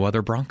known no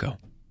other Bronco.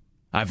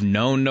 I've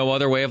known no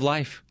other way of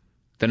life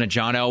than a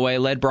John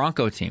Elway-led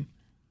Bronco team.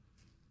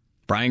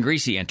 Brian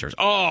Griese enters.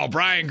 Oh,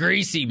 Brian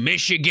Griese,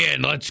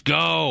 Michigan, let's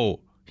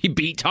go. He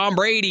beat Tom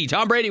Brady.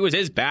 Tom Brady was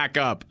his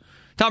backup.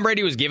 Tom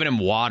Brady was giving him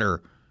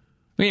water.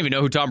 We didn't even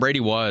know who Tom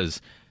Brady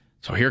was.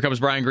 So here comes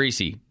Brian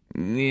Griese.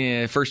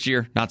 Yeah, first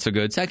year, not so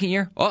good. Second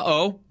year,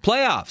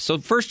 playoffs. So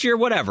first year,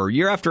 whatever.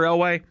 Year after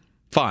Elway,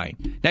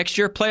 fine. Next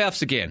year,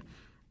 playoffs again.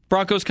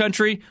 Broncos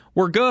country,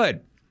 we're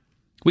good.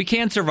 We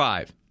can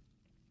survive.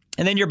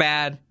 And then you're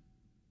bad.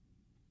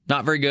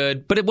 Not very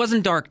good, but it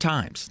wasn't dark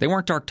times. They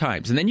weren't dark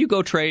times. And then you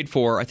go trade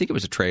for, I think it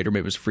was a trade or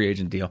maybe it was a free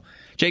agent deal,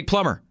 Jake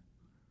Plummer.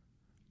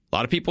 A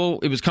lot of people,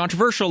 it was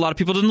controversial. A lot of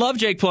people didn't love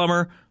Jake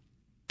Plummer,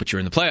 but you're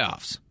in the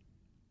playoffs.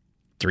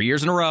 3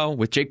 years in a row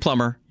with Jake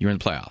Plummer, you're in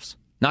the playoffs.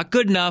 Not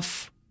good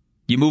enough.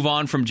 You move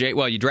on from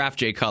you draft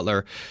Jay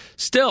Cutler.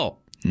 Still,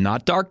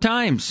 not dark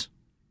times.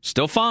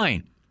 Still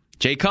fine.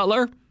 Jay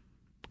Cutler,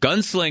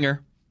 gunslinger,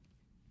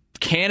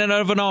 cannon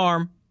of an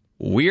arm,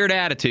 weird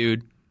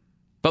attitude,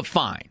 but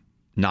fine.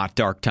 Not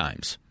dark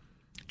times.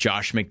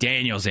 Josh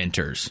McDaniels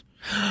enters.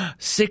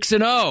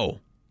 6-0.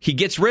 He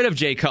gets rid of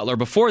Jay Cutler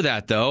before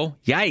that, though.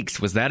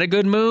 Yikes, was that a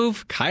good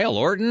move? Kyle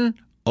Orton?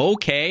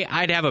 Okay,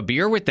 I'd have a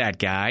beer with that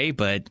guy,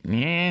 but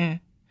 6-0.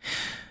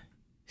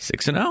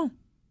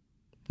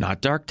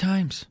 Not dark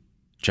times.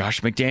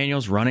 Josh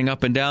McDaniels running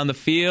up and down the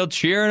field,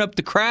 cheering up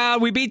the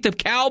crowd. We beat the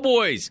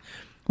Cowboys.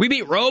 We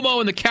beat Romo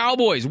and the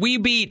Cowboys. We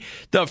beat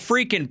the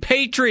freaking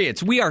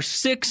Patriots. We are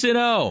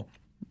 6-0.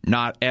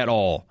 Not at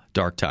all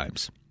dark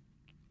times.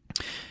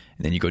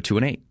 And then you go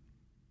 2-8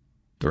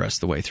 the rest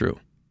of the way through.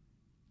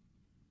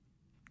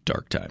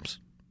 Dark times.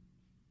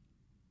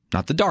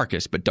 Not the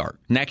darkest, but dark.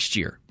 Next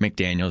year,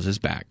 McDaniels is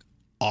back.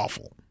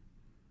 Awful.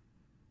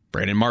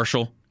 Brandon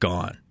Marshall,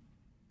 gone.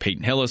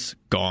 Peyton Hillis,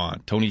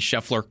 gone. Tony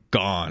Scheffler,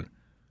 gone.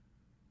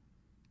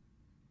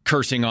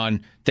 Cursing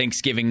on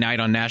Thanksgiving night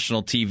on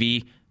national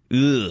TV,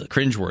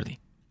 cringeworthy.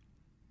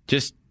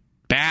 Just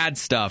bad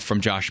stuff from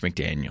Josh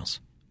McDaniels.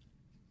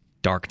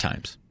 Dark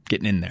times.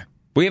 Getting in there.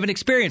 We haven't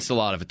experienced a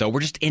lot of it, though.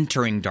 We're just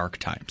entering dark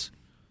times.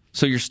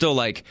 So you're still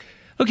like,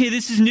 okay,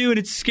 this is new and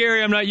it's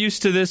scary. I'm not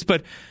used to this,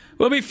 but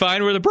we'll be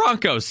fine. We're the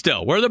Broncos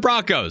still. We're the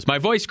Broncos. My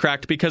voice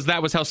cracked because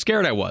that was how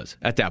scared I was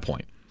at that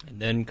point. And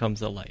then comes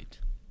the light.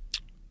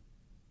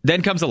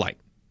 Then comes the light.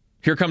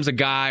 Here comes a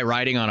guy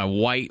riding on a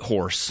white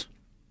horse.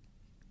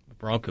 A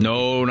Bronco?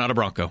 No, not a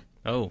Bronco.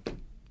 Oh.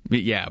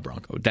 Yeah, a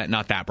Bronco.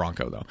 Not that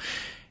Bronco, though.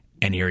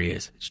 And here he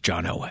is. It's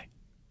John Elway.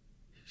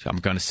 So I'm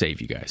going to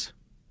save you guys.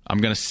 I'm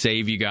going to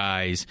save you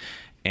guys,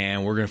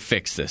 and we're going to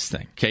fix this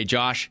thing. Okay,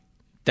 Josh,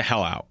 the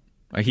hell out.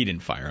 He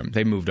didn't fire him.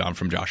 They moved on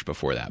from Josh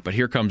before that. But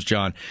here comes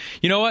John.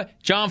 You know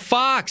what? John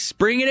Fox,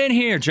 bring it in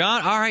here,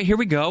 John. All right, here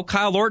we go.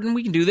 Kyle Orton,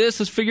 we can do this.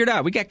 Let's figure it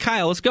out. We got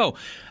Kyle. Let's go.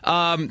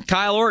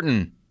 Kyle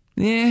Orton.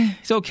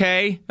 He's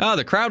okay. Oh,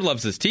 the crowd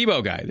loves this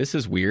Tebow guy. This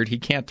is weird. He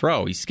can't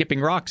throw. He's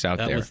skipping rocks out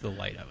there. That was the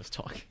light I was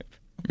talking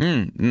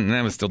about.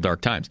 That was still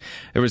dark times.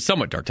 It was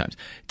somewhat dark times.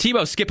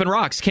 Tebow skipping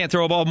rocks. Can't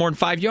throw a ball more than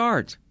 5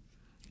 yards.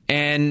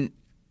 And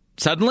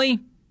suddenly,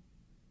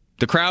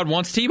 the crowd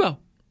wants Tebow.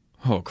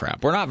 Oh,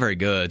 crap. We're not very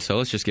good, so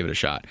let's just give it a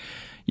shot.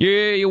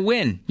 You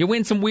win. You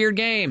win some weird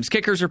games.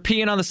 Kickers are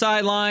peeing on the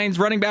sidelines.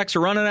 Running backs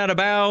are running out of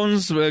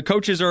bounds.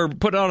 Coaches are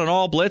putting on an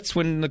all blitz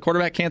when the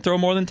quarterback can't throw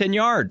more than 10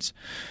 yards.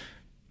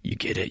 You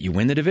get it. You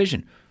win the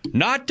division.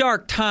 Not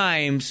dark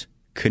times,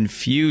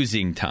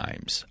 confusing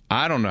times.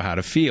 I don't know how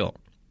to feel.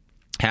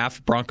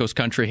 Half Broncos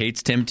country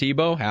hates Tim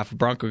Tebow. Half of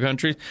Bronco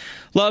country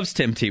loves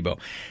Tim Tebow.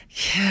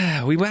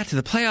 Yeah, we went to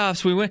the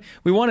playoffs.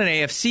 We won an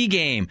AFC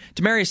game.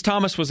 Demaryius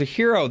Thomas was a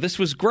hero. This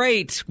was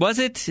great. Was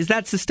it? Is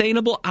that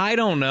sustainable? I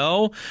don't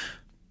know.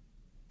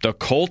 The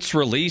Colts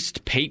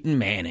released Peyton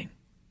Manning.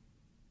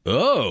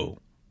 Oh,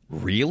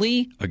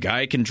 really? A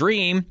guy can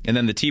dream. And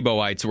then the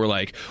Tebowites were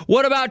like,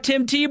 what about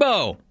Tim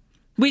Tebow?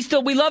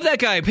 We love that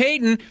guy.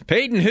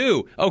 Peyton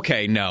who?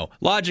 Okay, no.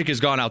 Logic has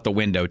gone out the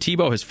window.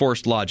 Tebow has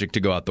forced logic to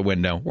go out the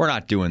window. We're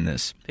not doing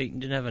this. Peyton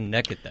didn't have a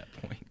neck at that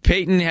point.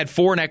 Peyton had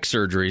 4 neck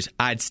surgeries.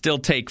 I'd still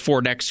take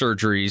 4 neck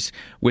surgeries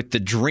with the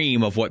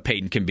dream of what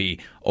Peyton can be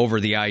over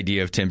the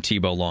idea of Tim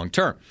Tebow long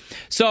term.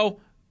 So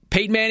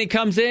Peyton Manning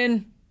comes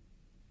in,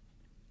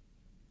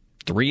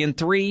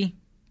 3-3.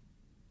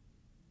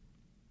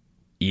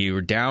 You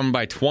were down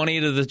by 20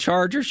 to the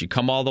Chargers. You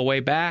come all the way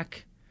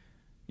back.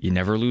 You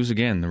never lose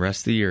again the rest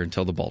of the year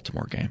until the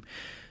Baltimore game.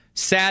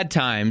 Sad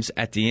times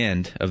at the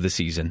end of the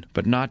season,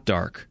 but not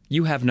dark.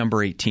 You have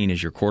number 18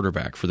 as your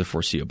quarterback for the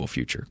foreseeable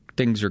future.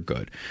 Things are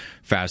good.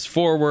 Fast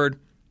forward,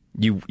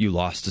 you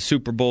lost a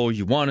Super Bowl.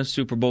 You won a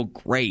Super Bowl.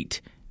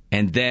 Great.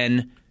 And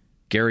then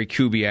Gary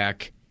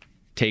Kubiak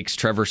takes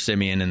Trevor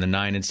Siemian and the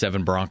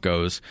 9-7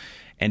 Broncos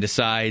and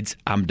decides,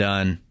 I'm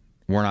done.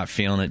 We're not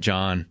feeling it,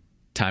 John.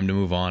 Time to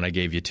move on. I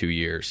gave you 2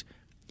 years.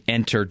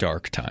 Enter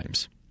dark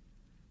times.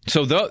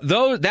 So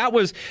though that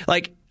was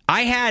like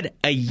I had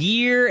a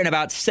year and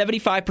about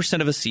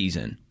 75% of a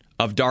season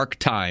of dark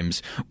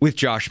times with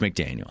Josh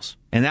McDaniels.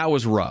 And that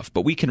was rough,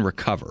 but we can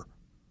recover.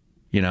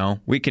 You know,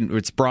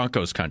 it's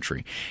Broncos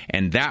country.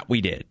 And that we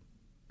did.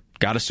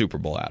 Got a Super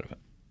Bowl out of it.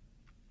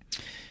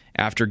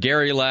 After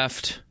Gary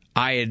left,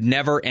 I had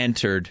never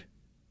entered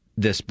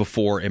this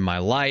before in my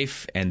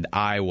life, and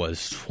I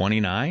was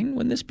 29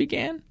 when this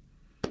began.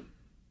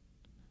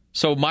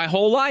 So my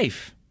whole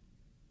life,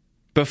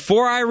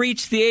 before I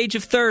reached the age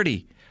of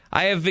 30,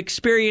 I have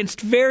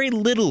experienced very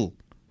little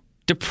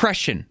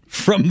depression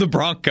from the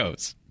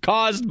Broncos,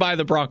 caused by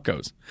the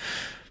Broncos.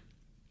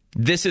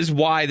 This is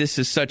why this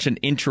is such an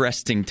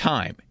interesting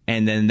time.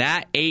 And then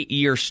that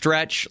 8-year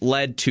stretch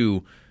led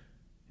to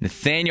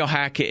Nathaniel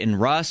Hackett and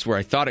Russ, where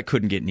I thought it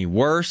couldn't get any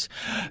worse.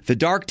 The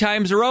dark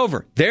times are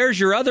over. There's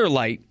your other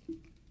light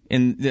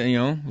at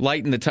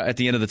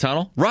the end of the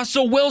tunnel.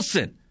 Russell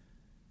Wilson.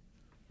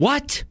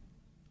 What?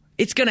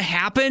 It's going to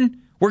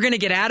happen? We're going to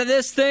get out of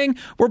this thing?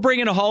 We're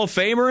bringing a Hall of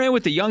Famer in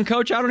with the young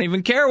coach? I don't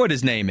even care what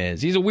his name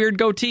is. He's a weird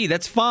goatee.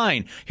 That's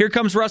fine. Here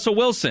comes Russell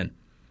Wilson.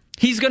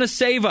 He's going to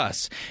save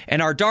us. And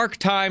our dark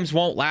times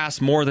won't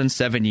last more than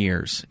 6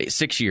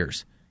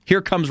 years.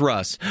 Here comes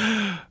Russ.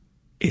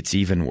 It's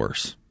even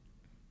worse.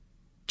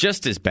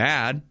 Just as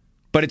bad,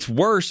 but it's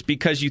worse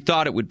because you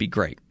thought it would be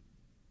great.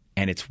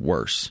 And it's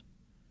worse.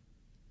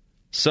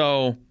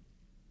 So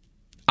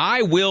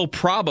I will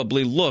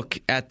probably look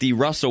at the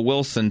Russell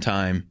Wilson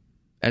time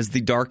as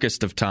the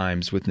darkest of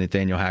times with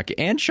Nathaniel Hackett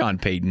and Sean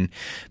Payton,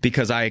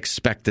 because I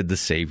expected the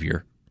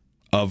savior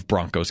of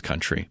Broncos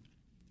country,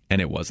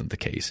 and it wasn't the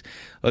case.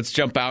 Let's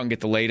jump out and get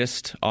the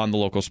latest on the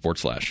local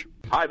sports flash.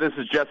 Hi, this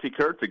is Jesse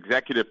Kurtz,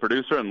 executive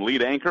producer and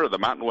lead anchor of the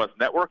Mountain West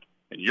Network,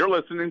 and you're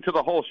listening to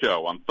The Whole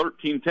Show on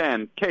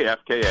 1310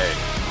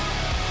 KFKA.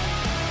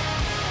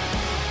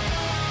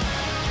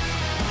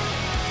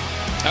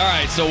 All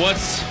right, so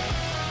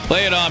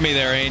lay it on me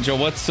there, Angel.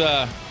 What's his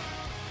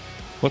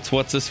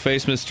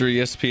face, Mr.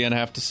 ESPN,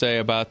 have to say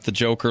about the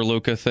Joker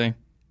Luka thing?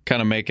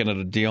 Kind of making it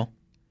a deal.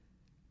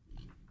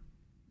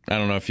 I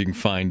don't know if you can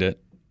find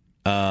it.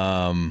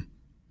 Weird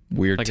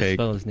if I take. could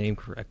spell his name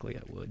correctly,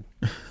 I would.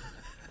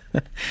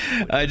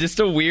 Just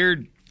a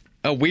weird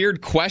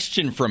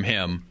question from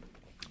him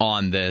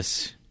on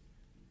this.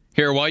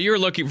 Here, while you're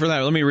looking for that,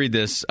 let me read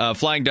this.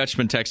 Flying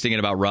Dutchman texting in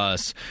about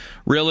Russ.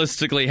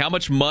 Realistically, how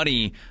much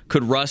money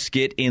could Russ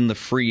get in the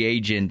free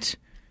agent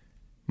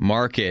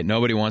market?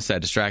 Nobody wants that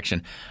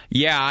distraction.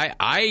 Yeah,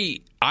 I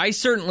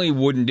certainly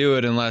wouldn't do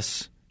it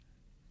unless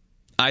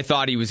I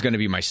thought he was going to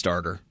be my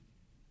starter.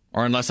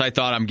 Or unless I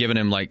thought I'm giving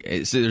him, like,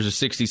 there's a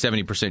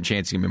 60-70%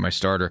 chance he's going to be my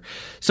starter.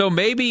 So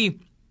maybe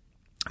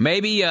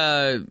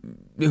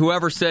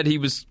whoever said he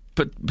was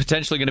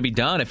potentially going to be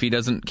done if he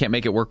can't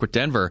make it work with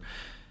Denver,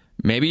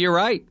 maybe you're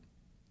right.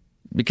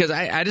 Because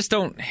I just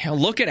don't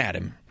look at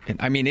him.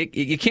 I mean,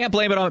 you can't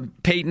blame it on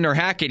Peyton or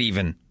Hackett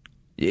even.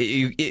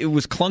 It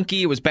was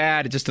clunky. It was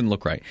bad. It just didn't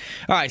look right.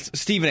 All right,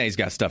 Stephen A's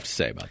got stuff to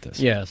say about this.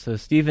 Yeah, so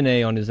Stephen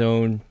A. on his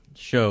own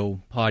show,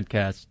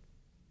 podcast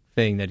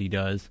thing that he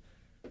does,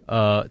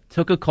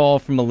 took a call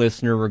from a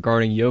listener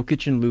regarding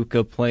Jokic and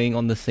Luka playing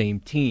on the same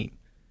team.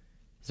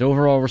 His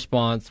overall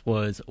response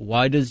was,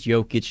 why does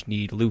Jokic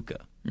need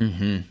Luka?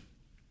 Mm-hmm.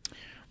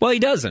 Well, he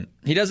doesn't.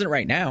 He doesn't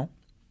right now,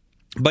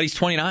 but he's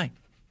 29.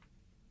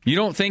 You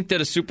don't think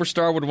that a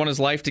superstar would want his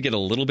life to get a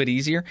little bit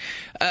easier?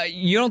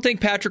 You don't think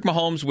Patrick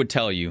Mahomes would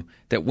tell you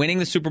that winning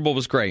the Super Bowl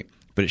was great,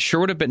 but it sure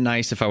would have been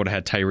nice if I would have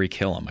had Tyreek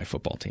Hill on my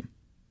football team?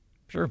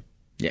 Sure.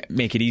 Yeah,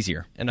 make it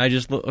easier. And I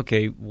just look,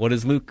 okay, what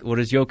has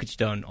Jokic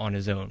done on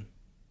his own?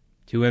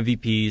 2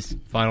 MVPs,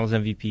 Finals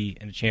MVP,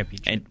 and a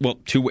championship. And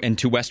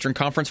two Western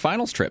Conference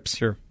Finals trips.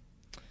 Sure.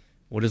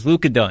 What has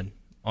Luka done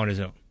on his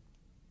own?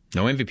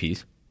 No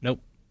MVPs.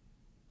 Nope.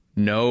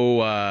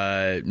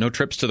 No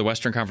trips to the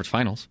Western Conference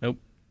Finals. Nope.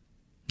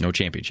 No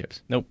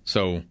championships. Nope.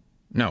 So,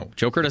 no,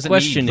 Joker doesn't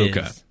need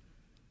Luka. Is,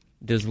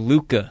 does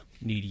Luka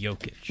need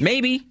Jokic?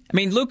 Maybe. I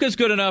mean, Luka's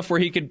good enough where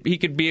he could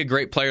be a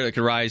great player that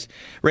could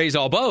raise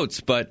all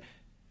boats, but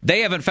they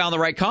haven't found the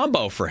right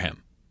combo for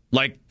him,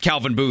 like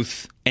Calvin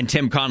Booth and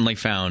Tim Conley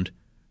found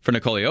for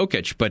Nikola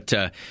Jokic. But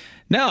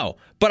no.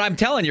 But I'm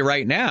telling you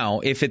right now,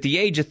 if at the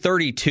age of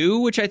 32,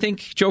 which I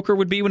think Joker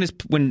would be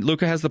when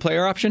Luka has the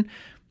player option,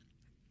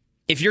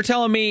 if you're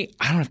telling me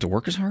I don't have to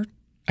work as hard,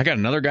 I got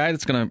another guy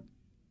that's going to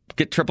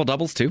get triple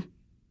doubles too,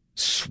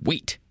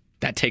 sweet.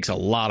 That takes a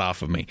lot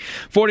off of me.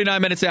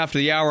 49 minutes after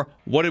the hour,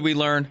 what did we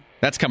learn?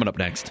 That's coming up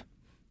next.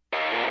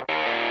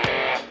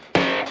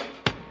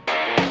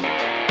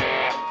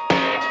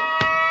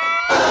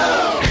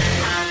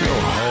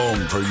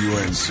 For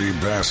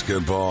UNC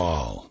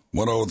basketball.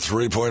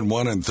 103.1 and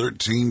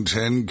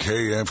 1310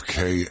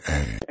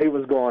 KFKA. Hey,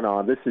 what's going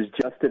on? This is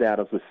Justin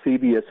Adams with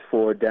CBS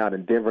 4 down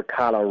in Denver,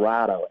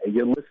 Colorado, and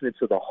you're listening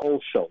to The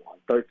Whole Show on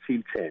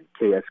 1310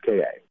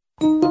 KFKA.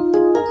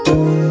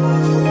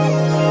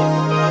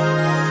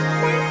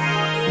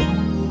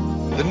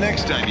 The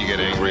next time you get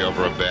angry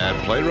over a bad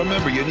play,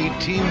 remember you need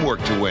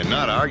teamwork to win,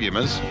 not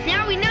arguments.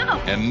 Now we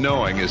know. And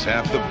knowing is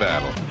half the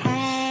battle.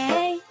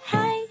 Hey,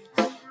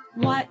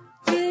 what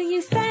do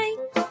you say?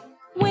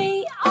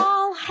 We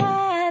all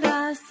had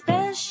a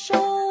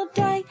special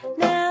day.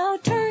 Now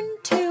turn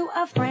to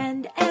a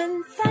friend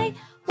and say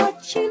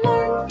what you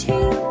learned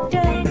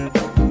today.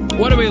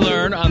 What did we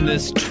learn on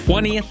this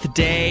 20th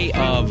day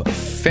of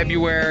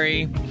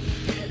February?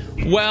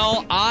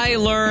 Well, I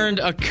learned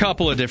a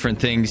couple of different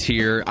things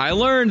here. I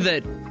learned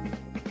that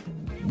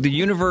the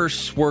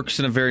universe works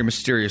in a very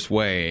mysterious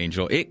way,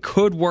 Angel. It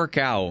could work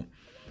out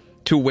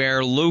to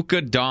where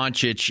Luka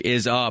Doncic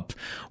is up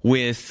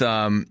with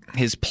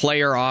his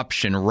player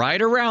option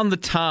right around the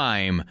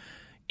time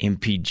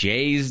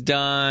MPJ's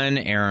done,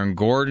 Aaron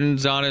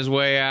Gordon's on his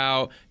way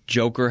out,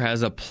 Joker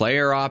has a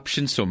player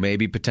option, so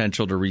maybe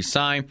potential to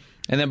re-sign,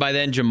 and then by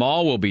then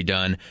Jamal will be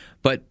done.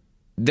 But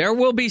there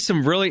will be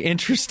some really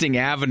interesting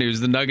avenues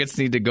the Nuggets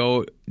need to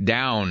go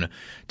down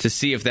to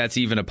see if that's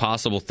even a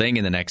possible thing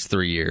in the next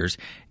 3 years.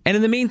 And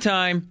in the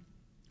meantime,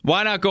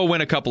 why not go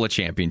win a couple of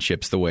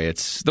championships the way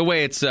it's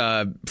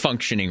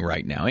functioning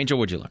right now? Angel,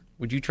 what'd you learn?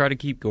 Would you try to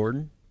keep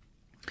Gordon?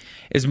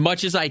 As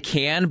much as I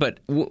can, but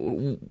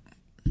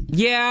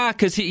yeah,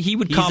 because he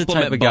would complement He's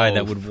the type of guy both.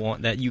 that would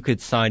want that you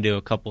could sign to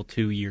a couple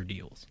 2-year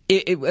deals.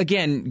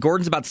 Again,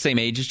 Gordon's about the same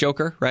age as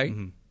Joker, right?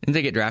 Mm-hmm. Didn't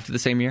they get drafted the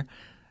same year?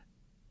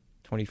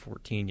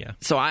 2014, yeah.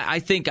 So I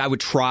think I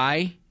would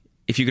try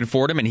if you can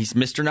afford him, and he's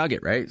Mr.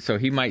 Nugget, right? So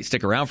he might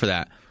stick around for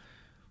that.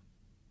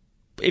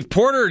 if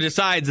Porter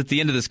decides at the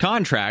end of this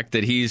contract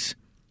that he's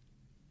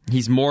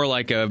more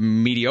like a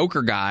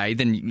mediocre guy,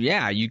 then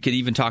yeah, you could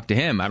even talk to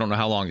him. I don't know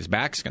how long his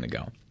back's going to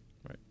go.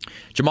 Right.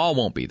 Jamal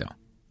won't be, though.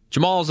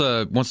 Jamal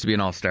wants to be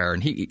an all-star,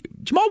 and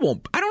Jamal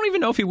won't. I don't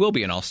even know if he will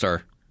be an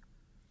all-star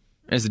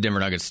as the Denver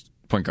Nuggets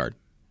point guard.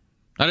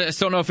 I just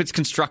don't know if it's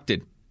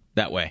constructed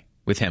that way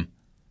with him.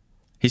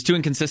 He's too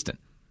inconsistent.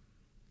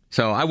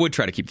 So I would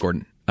try to keep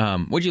Gordon.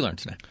 What'd you learn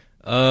today?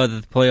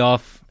 The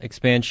playoff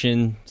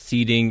expansion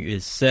seeding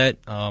is set.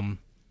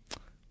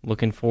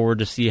 Looking forward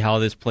to see how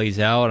this plays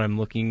out. I'm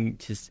looking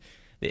to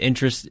the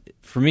interest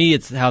for me.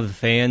 It's how the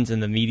fans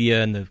and the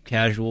media and the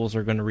casuals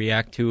are going to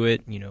react to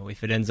it. You know,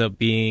 if it ends up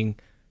being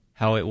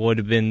how it would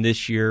have been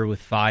this year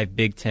with 5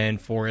 Big Ten,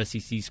 4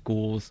 SEC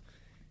schools,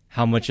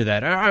 how much of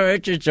that?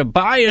 It's a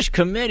biased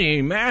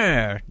committee,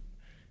 man.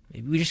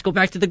 Maybe we just go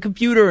back to the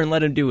computer and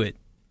let him do it.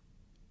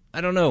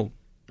 I don't know.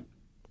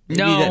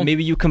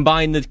 Maybe you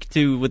combine the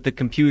two with the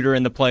computer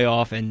and the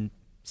playoff and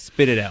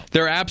spit it out.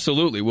 There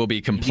absolutely will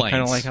be complaints.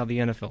 Kind of like how the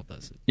NFL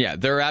does it. Yeah,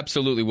 there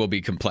absolutely will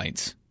be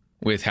complaints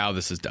with how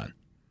this is done.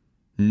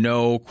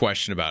 No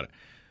question about it.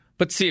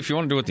 But see, if you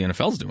want to do what the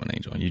NFL's doing,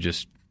 Angel, you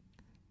just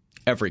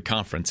every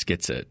conference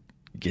gets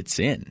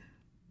in.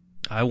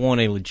 I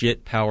want a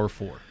legit Power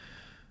 4.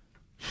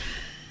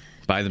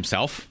 By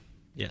themselves?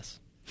 Yes.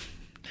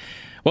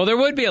 Well, there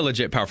would be a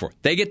legit Power 4.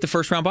 They get the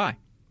first round bye.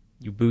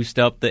 You boost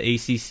up the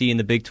ACC and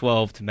the Big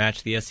 12 to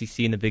match the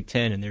SEC and the Big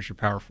 10, and there's your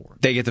Power 4.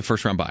 They get the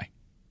first round bye.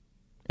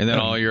 And then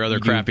all your other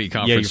crappy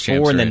conference champs.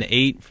 Yeah, 4 and then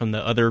 8 from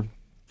the other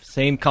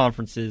same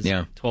conferences,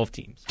 12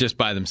 teams. Just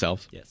by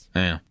themselves? Yes.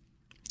 Yeah.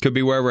 Could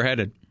be where we're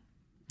headed.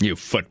 You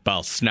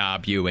football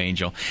snob, you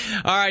Angel.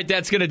 All right,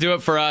 that's going to do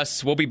it for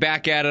us. We'll be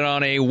back at it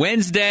on a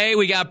Wednesday.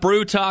 We got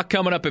Brew Talk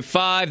coming up at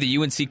 5, the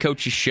UNC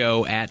Coaches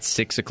Show at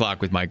 6 o'clock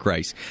with Mike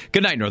Rice.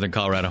 Good night, Northern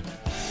Colorado.